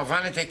throwing out my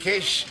vanity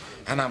case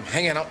and I'm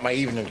hanging up my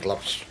evening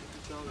gloves.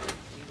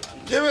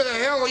 Do what the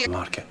hell you...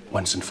 Market,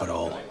 once and for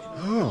all.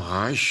 Oh,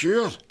 aye,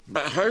 sure.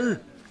 But how?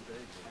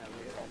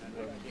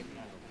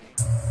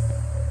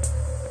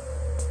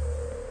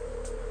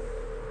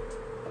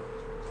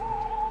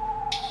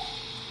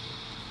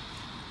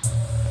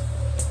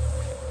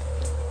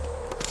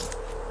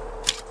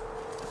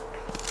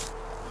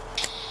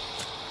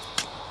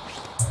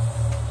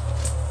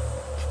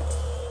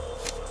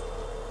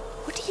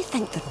 What do you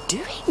think they're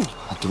doing?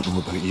 I don't know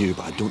about you,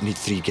 but I don't need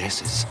 3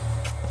 guesses.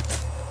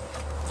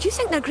 Do you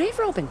think they're grave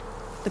robbing?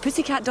 The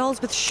pussycat dolls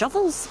with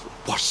shovels?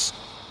 Worse.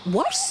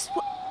 Worse?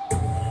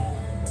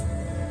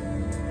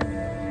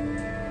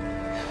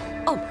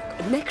 Oh, my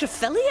God,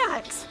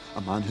 necrophiliacs!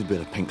 A man who'd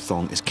wear a pink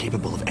thong is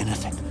capable of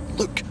anything.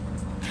 Look.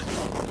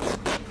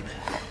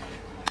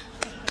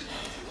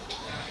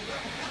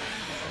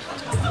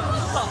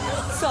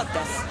 Oh, sod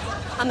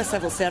this. I'm a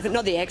civil servant,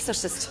 not the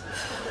exorcist.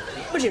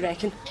 What do you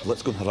reckon?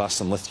 Let's go and harass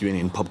some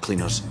Lithuanian pub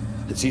cleaners.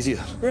 It's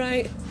easier.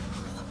 Right.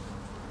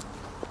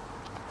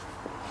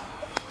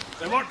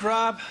 They worked,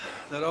 Rab.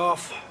 They're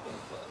off.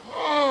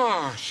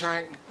 Oh,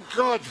 thank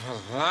God for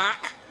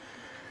that.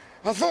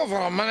 I thought for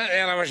a minute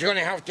there I was going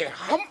to have to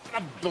hump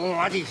the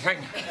bloody thing.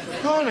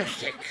 Honest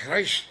to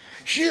Christ.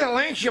 See the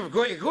lengths you've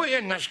got to go to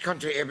in this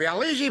country to be a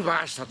lazy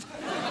bastard.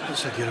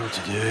 What's a girl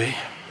to do, eh?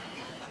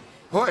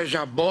 What is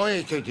a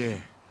boy to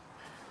do?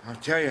 I'll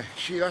tell you,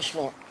 see this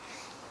lot?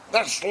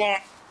 This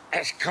lot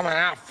is coming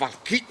out for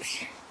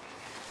keeps.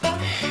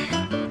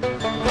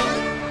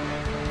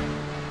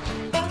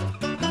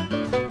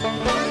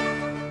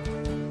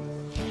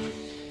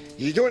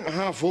 You don't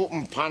half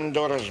open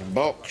Pandora's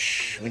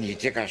box when you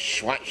take a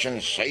swatch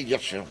inside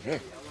yourself, eh?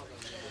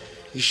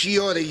 You see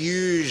all the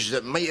yous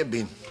that might have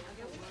been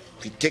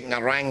if you'd taken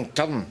a wrong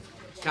turn.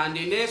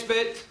 Candy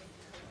Nesbitt?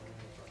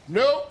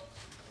 No.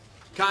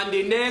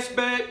 Candy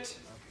Nesbitt?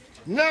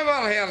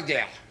 Never heard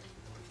her.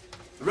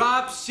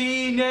 Rab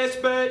C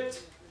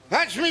Nesbitt?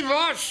 That's me,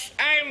 boss.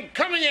 I'm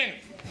coming in.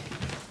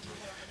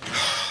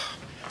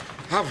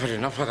 I've had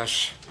enough of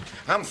this.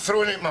 I'm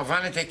throwing out my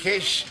vanity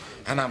case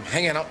and I'm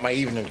hanging up my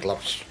evening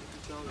gloves.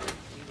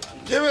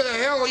 Do what the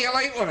hell you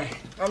like with me.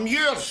 I'm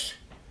yours.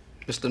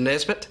 Mr.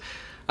 Nesbitt,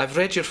 I've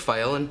read your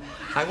file and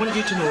I wanted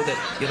you to know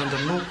that you're under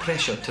no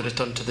pressure to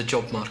return to the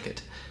job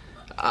market.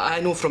 I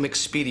know from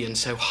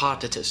experience how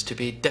hard it is to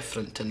be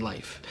different in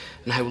life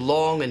and how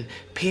long and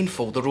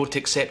painful the road to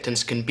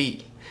acceptance can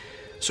be.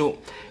 So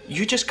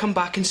you just come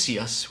back and see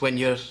us when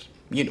you're,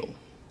 you know,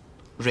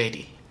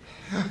 ready.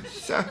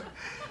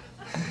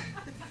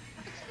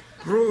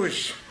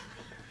 Rose,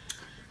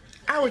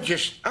 I would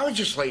just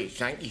like to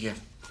thank you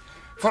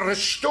for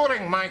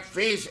restoring my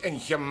faith in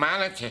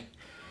humanity.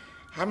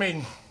 I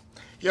mean,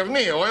 you're no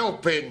oil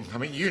painting. I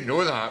mean, you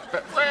know that.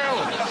 But,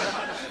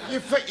 well, you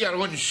fit your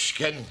own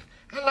skin.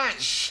 And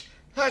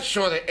that's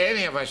all that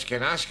any of us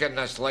can ask in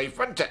this life,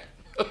 isn't it?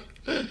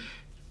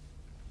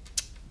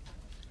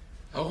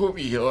 I hope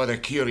you get all the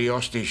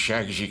curiosity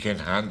shags you can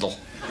handle.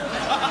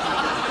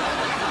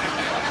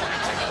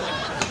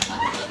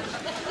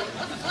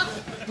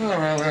 Oh,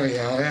 well, there you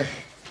are, eh?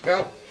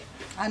 Well...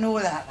 I know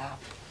that, Rab.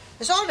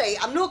 It's all right,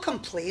 I'm not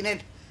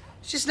complaining.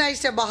 It's just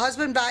nice to have my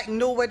husband back and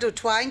no widow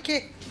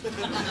twanky.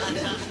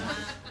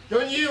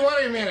 Don't you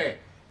worry, Mary.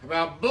 It'll be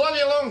a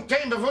bloody long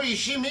time before you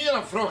see me in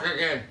a frock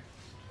again.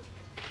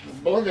 A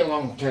bloody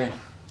long time.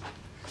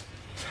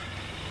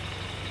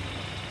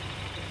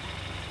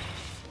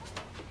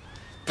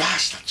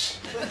 Bastards.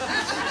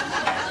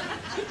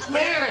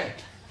 Mary!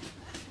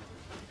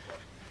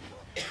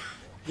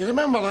 You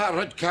remember that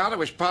red car that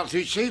was parked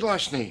outside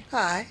last night?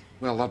 Aye.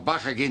 Well, they're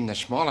back again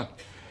this morning.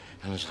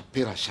 And there's a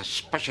pair of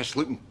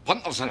suspicious-looking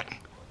punters in it.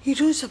 You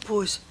don't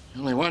suppose?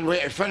 Only one way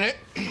to fin it.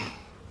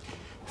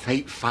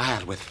 Fight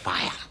fire with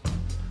fire.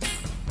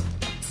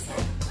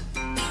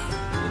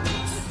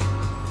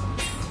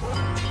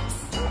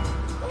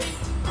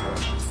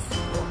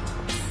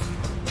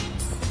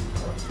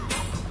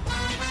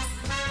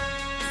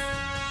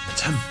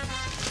 It's him.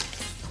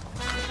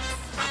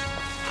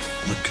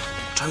 Look,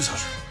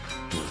 trousers.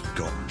 We've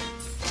got him.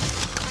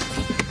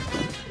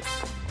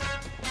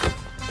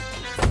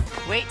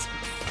 Wait.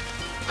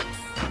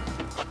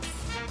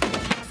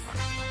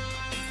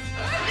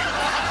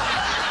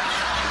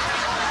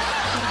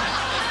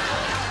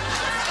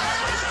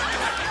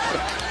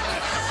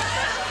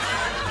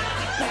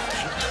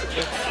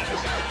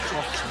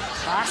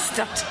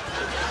 Bastard.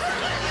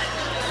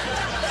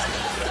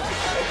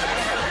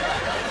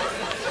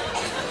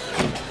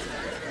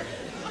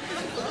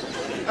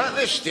 At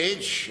this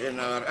stage in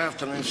our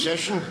afternoon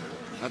session,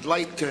 I'd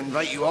like to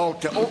invite you all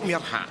to open your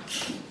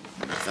hearts.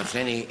 If there's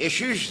any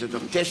issues that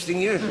are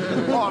testing you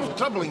or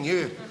troubling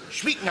you,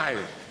 speak now.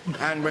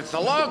 And with the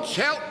Lord's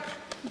help,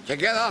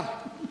 together,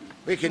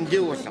 we can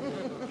deal with them.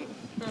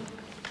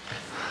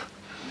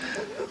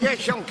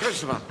 Yes, young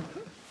Christopher.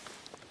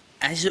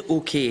 Is it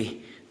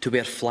okay to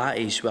wear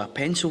flatties with a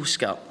pencil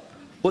skirt?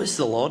 What's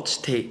the Lord's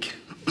take?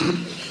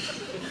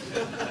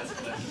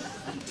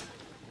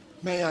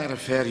 May I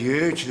refer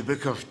you to the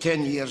book of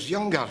 10 Years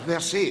Younger,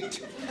 verse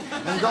 8?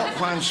 And God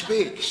one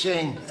spake,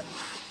 saying,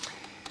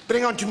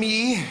 Bring unto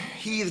me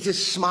he that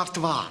is smart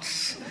of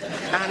arts,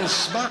 and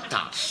smart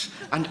arts,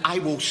 and I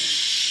will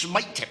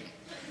smite him,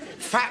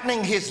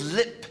 fattening his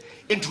lip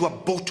into a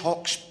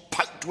Botox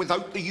pout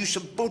without the use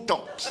of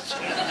Botox.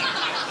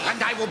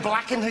 And I will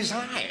blacken his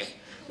eye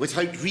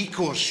without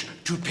recourse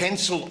to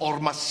pencil or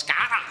mascara.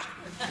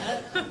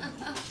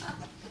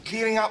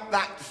 Clearing up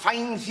that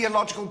fine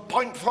theological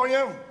point for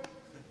you?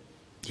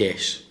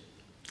 Yes.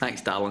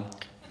 Thanks, darling.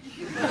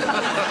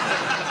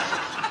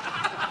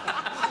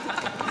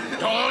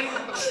 Don't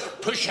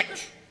push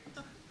it.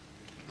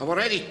 I've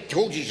already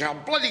told you there's a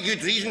bloody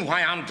good reason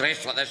why I'm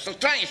dressed like this. They're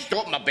trying to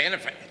stop my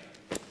benefit.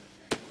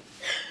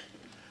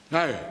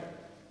 Now,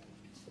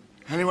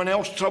 anyone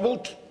else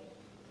troubled?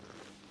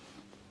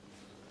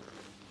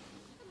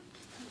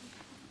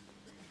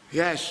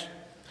 Yes.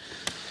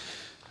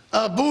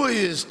 A boy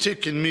is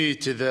taking me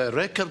to the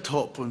record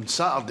hop on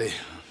Saturday.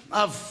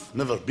 I've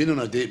never been on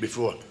a date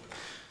before.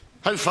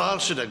 How far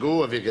should I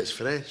go if he gets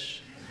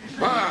fresh?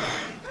 Ah,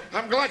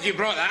 I'm glad you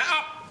brought that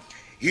up.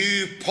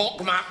 You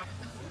pockmark.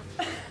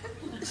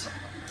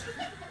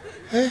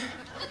 Huh?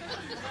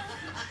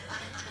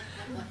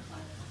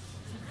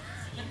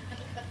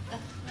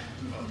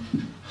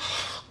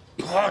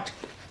 God.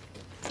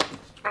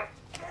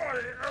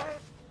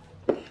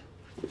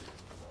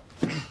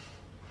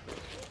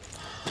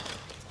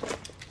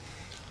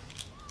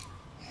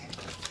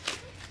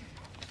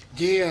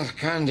 Dear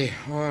Candy,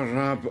 or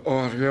Rab,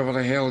 or whoever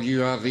the hell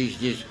you are these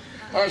days,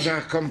 as a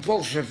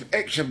compulsive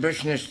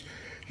exhibitionist,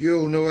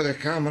 you'll know the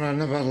camera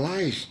never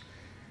lies.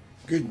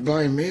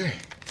 Goodbye, Mary.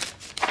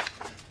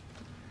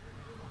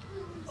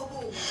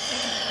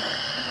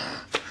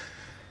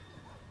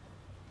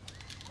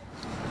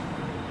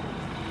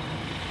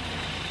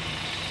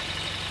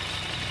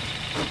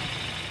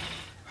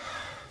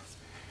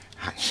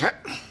 That's it.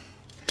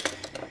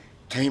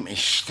 Time to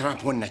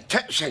strap on the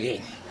tits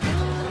again.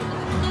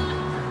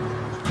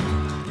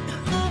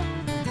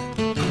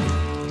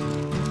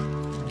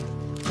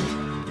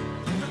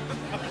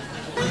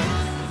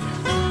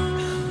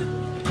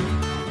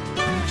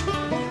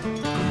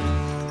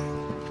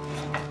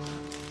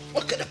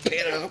 Look at the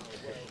pair of them.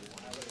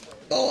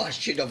 Oh, I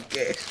should have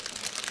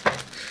guessed.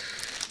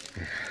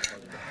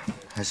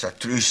 It's a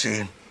true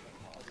saying.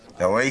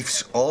 The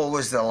wife's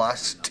always the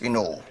last to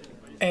know.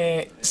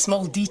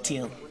 Small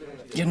detail.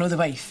 You're no the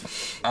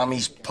wife. I'm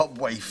his pub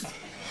wife.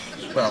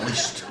 Well, at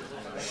least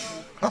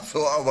I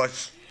thought I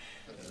was.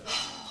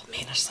 Oh,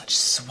 men are such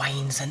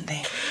swines, aren't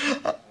they?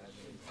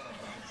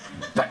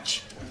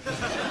 Bitch.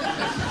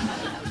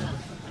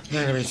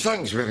 Anyway,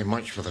 thanks very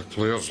much for the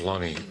players,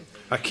 Lonnie.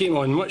 I came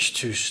on much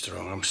too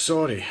strong. I'm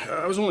sorry.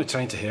 I was only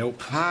trying to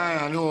help. Aye,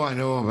 I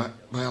know, but,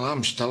 well,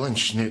 I'm still in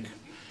snook.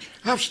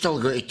 I've still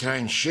got to try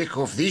and shake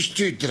off these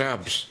two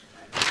drabs.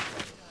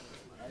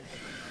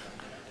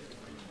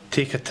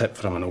 Take a tip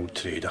from an old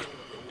trader.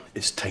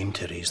 It's time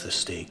to raise the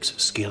stakes,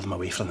 scare them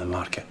away from the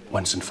market,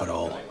 once and for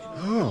all.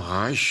 Oh,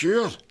 aye,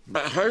 sure.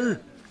 But how?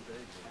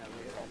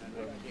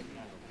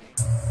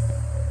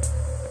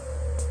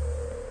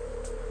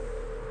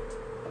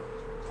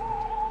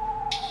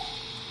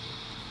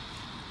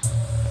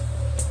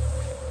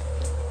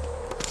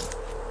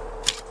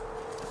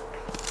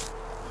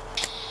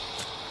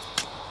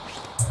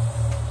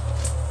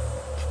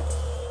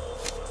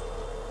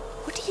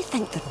 What do you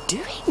think they're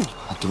doing?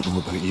 I don't know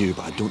about you,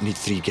 but I don't need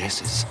three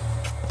guesses.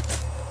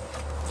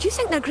 Do you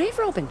think they're grave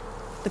robbing?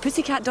 The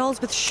pussycat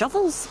dolls with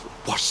shovels?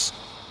 Worse.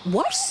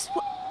 Worse?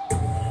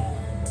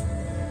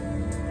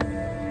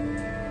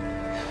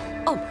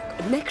 Oh, my God,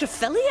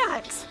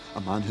 necrophiliacs!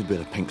 A man who'd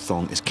wear a pink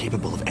thong is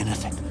capable of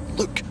anything.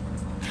 Look.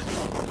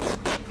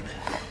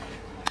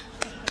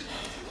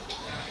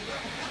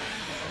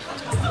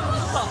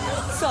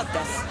 Oh, sod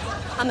this.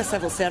 I'm a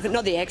civil servant,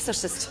 not the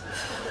exorcist.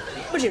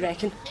 What do you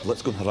reckon?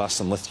 Let's go and harass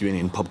some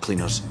Lithuanian pub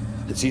cleaners.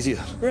 It's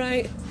easier.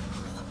 Right.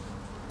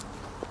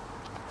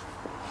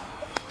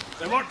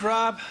 They work,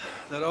 Rab.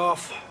 They're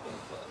off.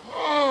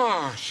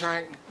 Oh,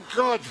 thank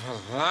God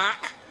for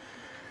that.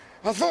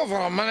 I thought for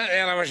a minute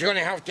there I was going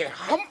to have to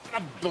hump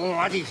the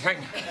bloody thing.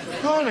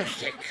 Honest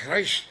to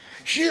Christ.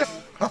 Sheer...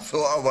 I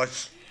thought I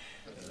was.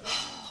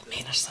 Oh,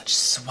 men are such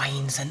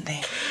swines, aren't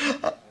they?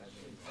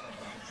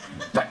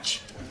 Bitch.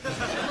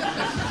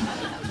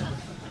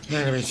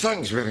 Anyway,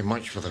 thanks very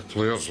much for the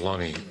players,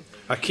 Lonnie.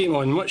 I came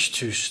on much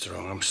too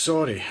strong. I'm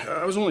sorry.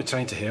 I was only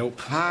trying to help.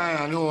 Aye,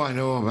 I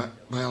know, but,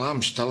 well,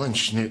 I'm still in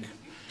snook.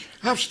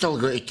 I've still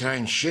got to try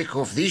and shake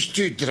off these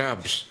two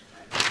drabs.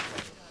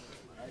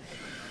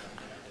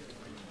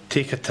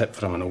 Take a tip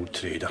from an old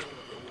trader.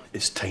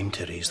 It's time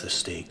to raise the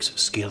stakes,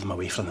 scare them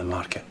away from the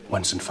market,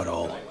 once and for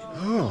all.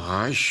 Oh,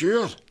 aye,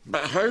 sure.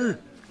 But how?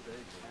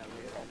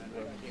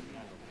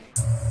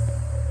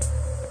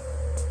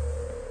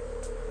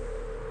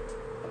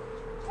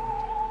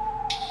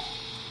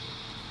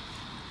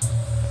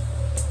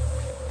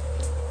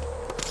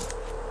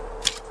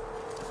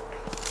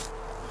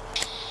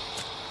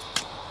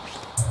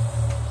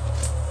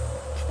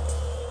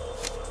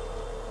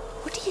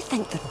 What do you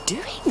think they're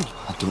doing?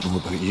 I don't know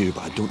about you,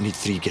 but I don't need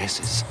 3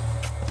 guesses.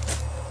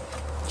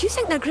 Do you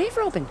think they're grave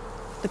robbing?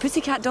 The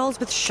pussycat dolls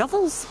with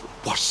shovels?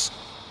 Worse.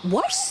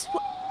 Worse?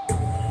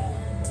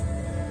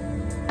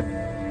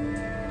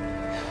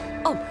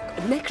 Oh, my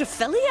God,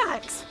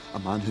 necrophiliacs! A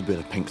man who'd wear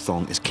a pink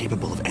thong is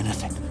capable of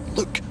anything.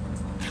 Look.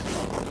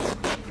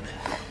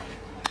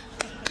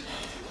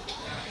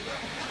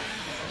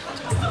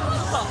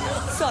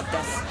 Oh, sod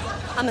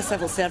this. I'm a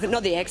civil servant,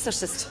 not the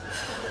exorcist.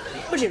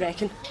 What do you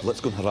reckon? Let's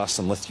go and harass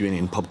some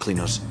Lithuanian pub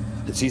cleaners.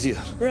 It's easier.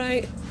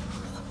 Right.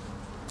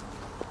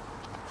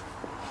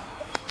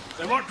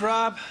 They work,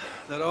 Rab.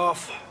 They're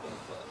off.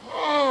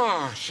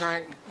 Oh,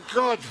 thank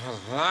God for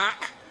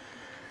that.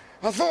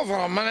 I thought for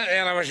a minute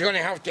there I was going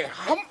to have to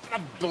hump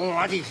the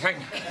bloody thing.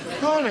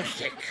 Honest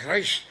to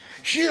Christ.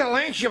 See the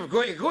lengths you've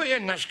got to go to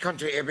in this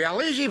country to be a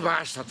lazy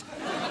bastard.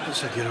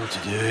 What's a girl to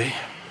do, eh?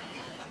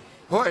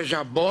 What is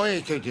a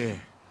boy to do?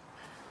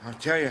 I'll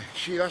tell you,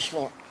 see this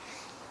lot.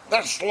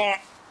 This lot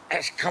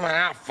is coming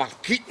out for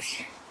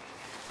keeps.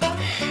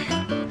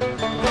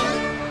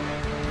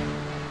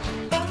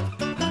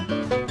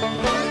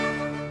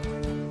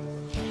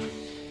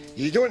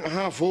 You don't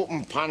half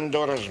open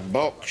Pandora's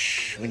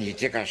box when you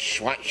take a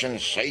swatch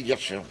inside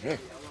yourself, eh?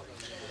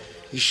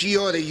 You see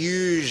all the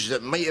yous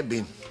that might have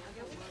been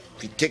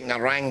if you'd taken a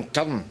wrong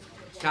turn.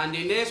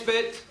 Candy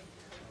Nesbitt?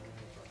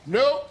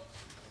 No.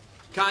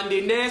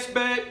 Candy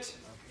Nesbitt?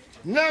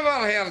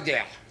 Never heard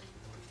her.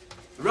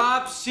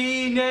 Rab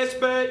C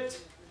Nesbitt?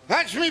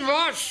 That's me,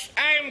 boss.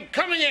 I'm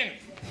coming in.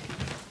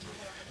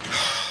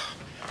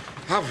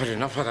 I've had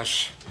enough of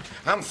this.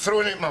 I'm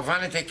throwing out my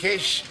vanity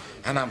case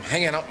and I'm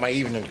hanging up my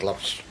evening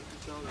gloves.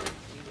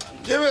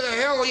 Do what the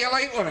hell you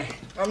like with me.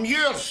 I'm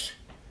yours.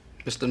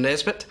 Mr.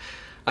 Nesbitt,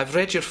 I've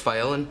read your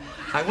file and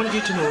I want you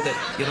to know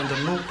that you're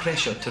under no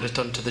pressure to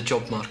return to the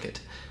job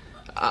market.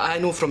 I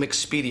know from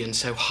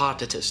experience how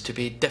hard it is to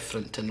be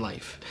different in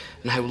life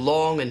and how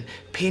long and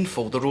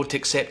painful the road to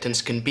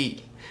acceptance can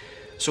be.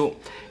 So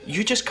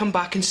you just come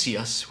back and see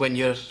us when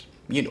you're,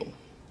 you know,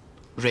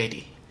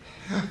 ready.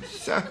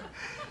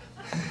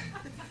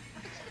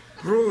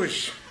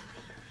 Rose,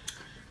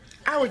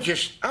 I'm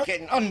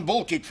getting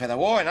unbolted for the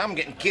war and I'm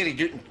getting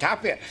carried out in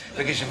Tapia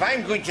because if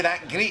I'm going to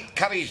that great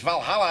Curry's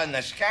Valhalla in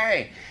the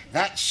sky,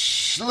 that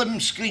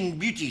slim screen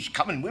beauty's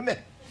coming with me.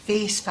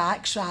 Face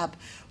facts, Rab.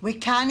 We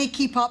can't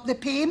keep up the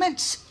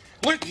payments.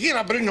 Look, here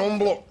a brown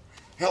envelope.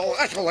 Hell,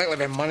 that'll likely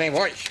be money.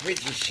 Watch.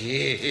 Wait you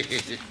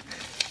see.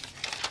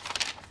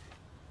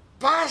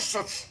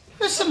 Bastards!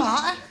 What's the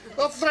matter?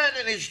 They're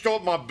threatening to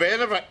stop my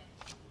benefit.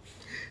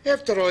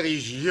 After all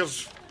these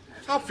years,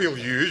 I feel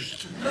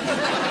used. You'll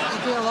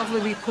be a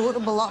lovely wee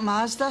portable up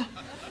Mazda.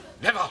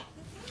 Never.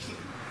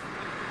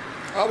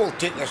 I will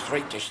take this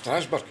right to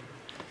Strasbourg.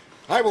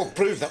 I will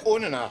prove that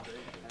owning a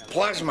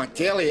plasma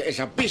telly is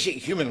a basic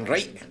human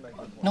right.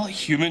 Not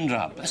human,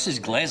 Rab. This is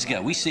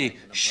Glasgow. We say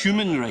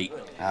human right.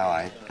 All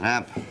right,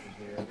 Rab.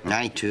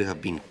 I too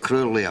have been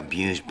cruelly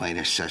abused by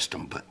the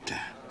system, but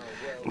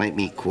let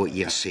me quote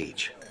your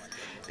sage.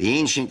 The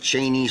ancient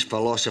Chinese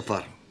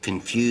philosopher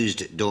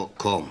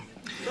Confused.com.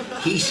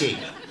 He said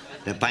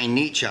that by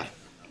nature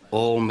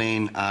all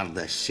men are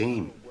the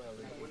same.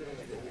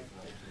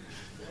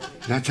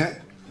 That's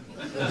it?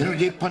 They don't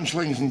do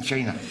punchlines in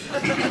China.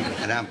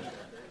 Rab,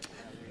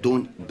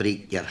 don't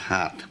break your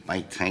heart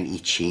by trying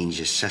to change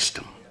the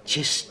system.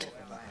 Just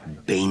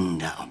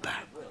bend it a bit.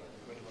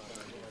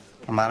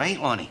 Am I right,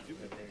 Lonnie?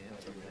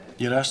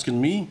 You're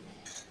asking me?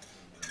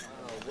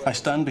 I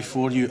stand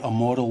before you a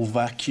moral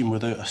vacuum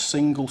without a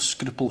single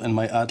scruple in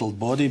my addled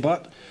body,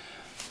 but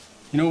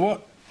you know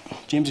what?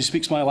 Jamesy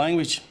speaks my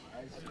language.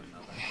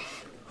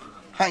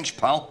 Thanks,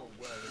 pal.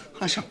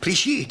 That's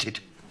appreciated.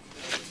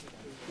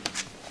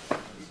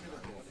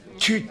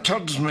 2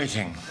 turds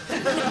meeting.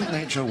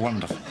 Nature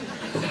wonderful.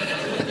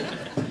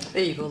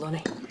 There you go,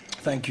 Lonnie.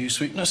 Thank you,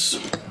 sweetness.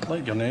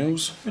 Like your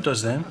nails. Who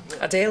does them?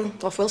 Adele,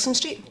 off Wilson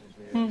Street.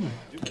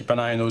 Keep an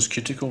eye on those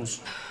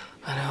cuticles.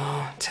 I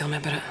know. Tell me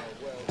about it.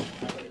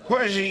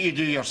 What is it you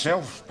do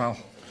yourself, pal?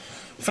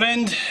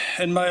 Friend,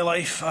 in my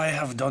life I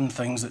have done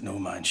things that no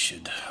man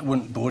should. I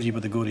won't bore you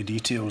with the gory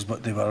details,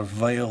 but they were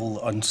vile,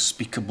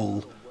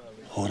 unspeakable,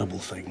 horrible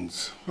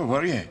things. What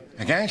were you?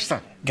 A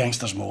gangster?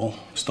 Gangster's mole,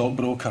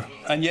 stockbroker.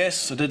 And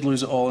yes, I did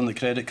lose it all in the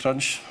credit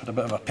crunch. Had a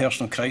bit of a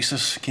personal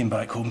crisis, came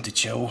back home to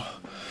chill.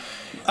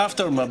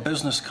 After my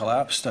business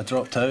collapsed, I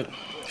dropped out.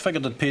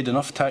 Figured I'd paid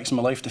enough tax in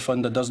my life to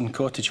fund a dozen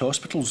cottage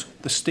hospitals.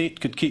 The state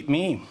could keep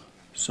me.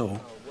 So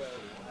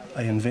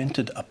I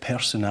invented a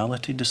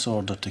personality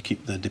disorder to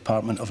keep the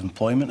Department of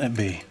Employment at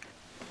bay.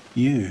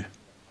 You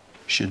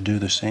should do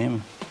the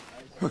same.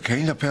 What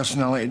kind of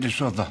personality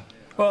disorder?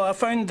 Well, I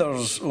found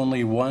there's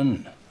only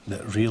one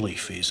that really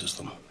phases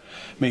them.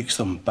 Makes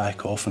them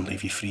back off and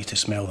leave you free to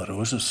smell the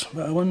roses.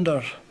 But I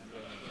wonder,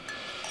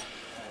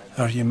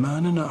 are you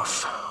man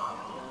enough?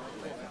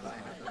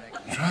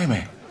 Try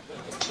me.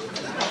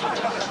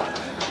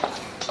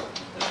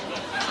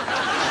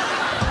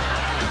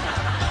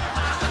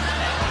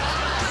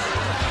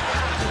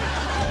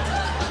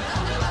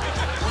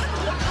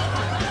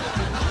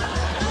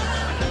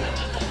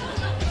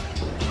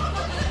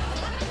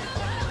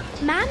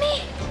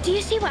 Mammy, do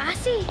you see what I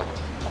see?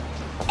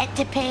 It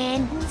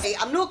depends. Hey,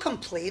 I'm not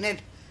complaining.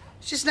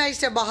 It's just nice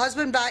to have my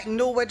husband back and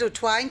no widow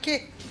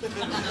twanky.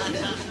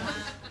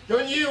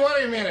 Don't you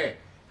worry, Mary.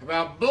 It'll be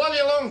a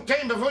bloody long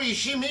time before you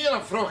see me in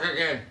a frock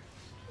again.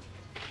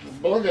 A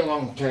bloody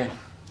long time.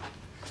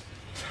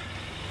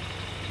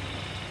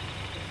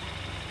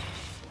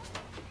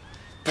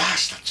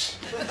 Bastards.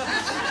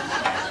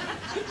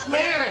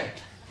 Mary!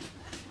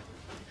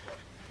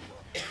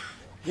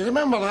 You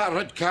remember that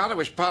red car that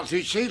was parked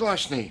outside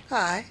last night?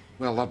 Aye.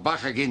 Well, they're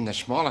back again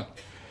this morning.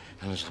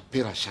 And there's a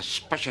pair of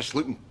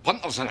suspicious-looking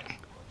punters in it.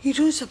 You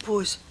don't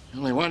suppose?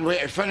 Only one way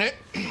to fin it.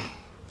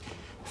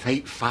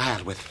 Fight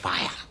fire with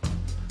fire.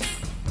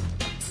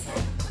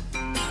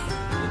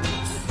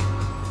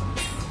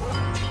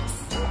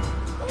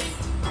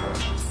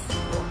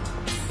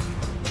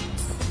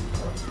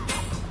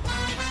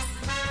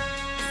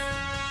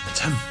 It's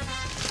him.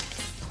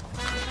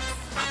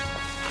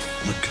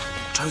 Look,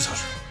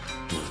 trousers.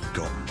 We've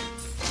got him.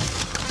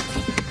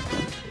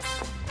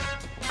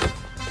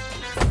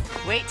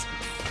 Wait.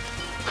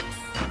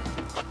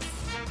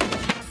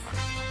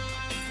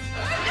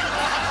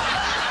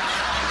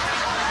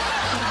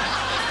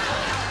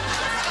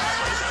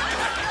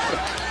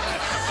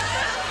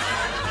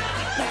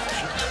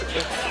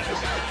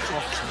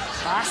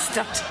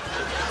 Bastard.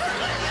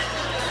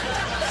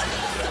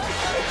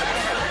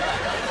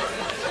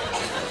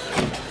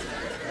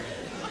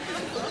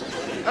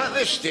 At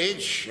this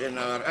stage in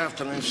our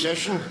afternoon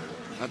session,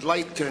 I'd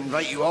like to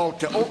invite you all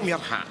to open your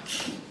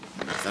hearts.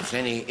 If there's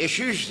any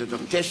issues that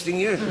are testing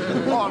you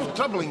or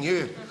troubling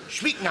you,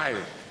 speak now.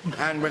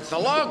 And with the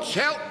Lord's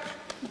help,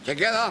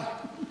 together,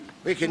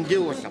 we can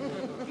deal with them.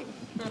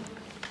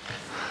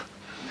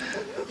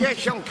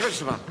 Yes, young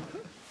Christopher.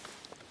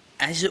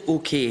 Is it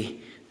okay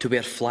to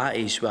wear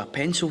flatties with a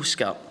pencil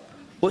skirt?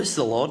 What's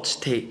the Lord's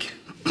take?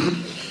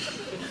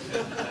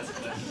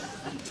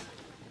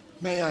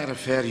 May I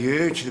refer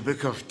you to the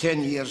book of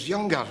 10 Years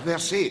Younger,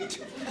 verse 8?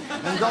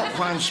 And God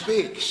one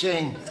spake,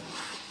 saying,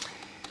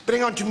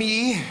 Bring unto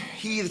me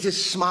he that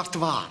is smart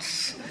of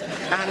arts,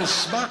 and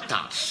smart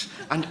arts,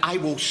 and I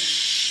will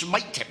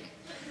smite him,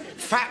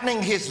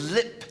 fattening his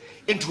lip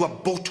into a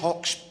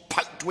Botox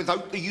pout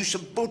without the use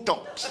of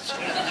Botox.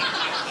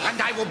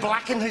 And I will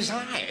blacken his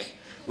eye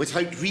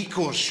without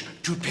recourse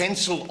to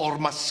pencil or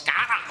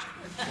mascara.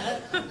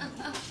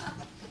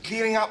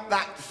 Clearing up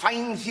that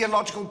fine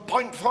theological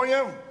point for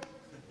you?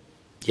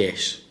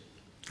 Yes.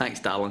 Thanks,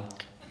 darling.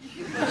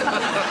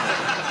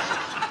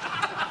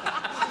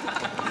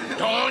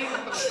 Don't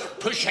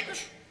push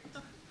it.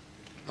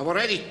 I've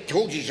already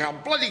told you there's a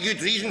bloody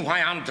good reason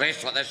why I'm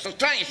dressed like this. They're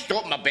trying to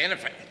stop my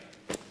benefit.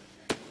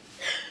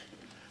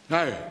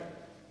 Now,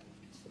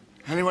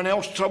 anyone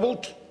else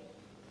troubled?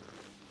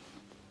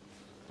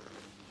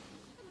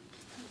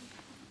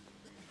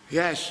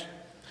 Yes.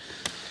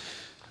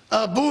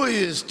 A boy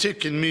has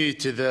taken me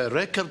to the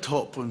record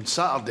hop on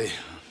Saturday.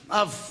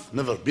 I've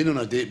never been on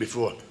a date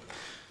before.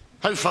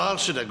 How far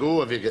should I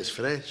go if he gets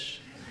fresh?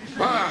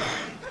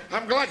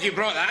 I'm glad you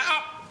brought that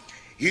up.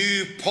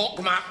 You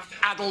pockmarked,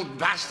 addled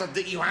bastard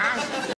that you are.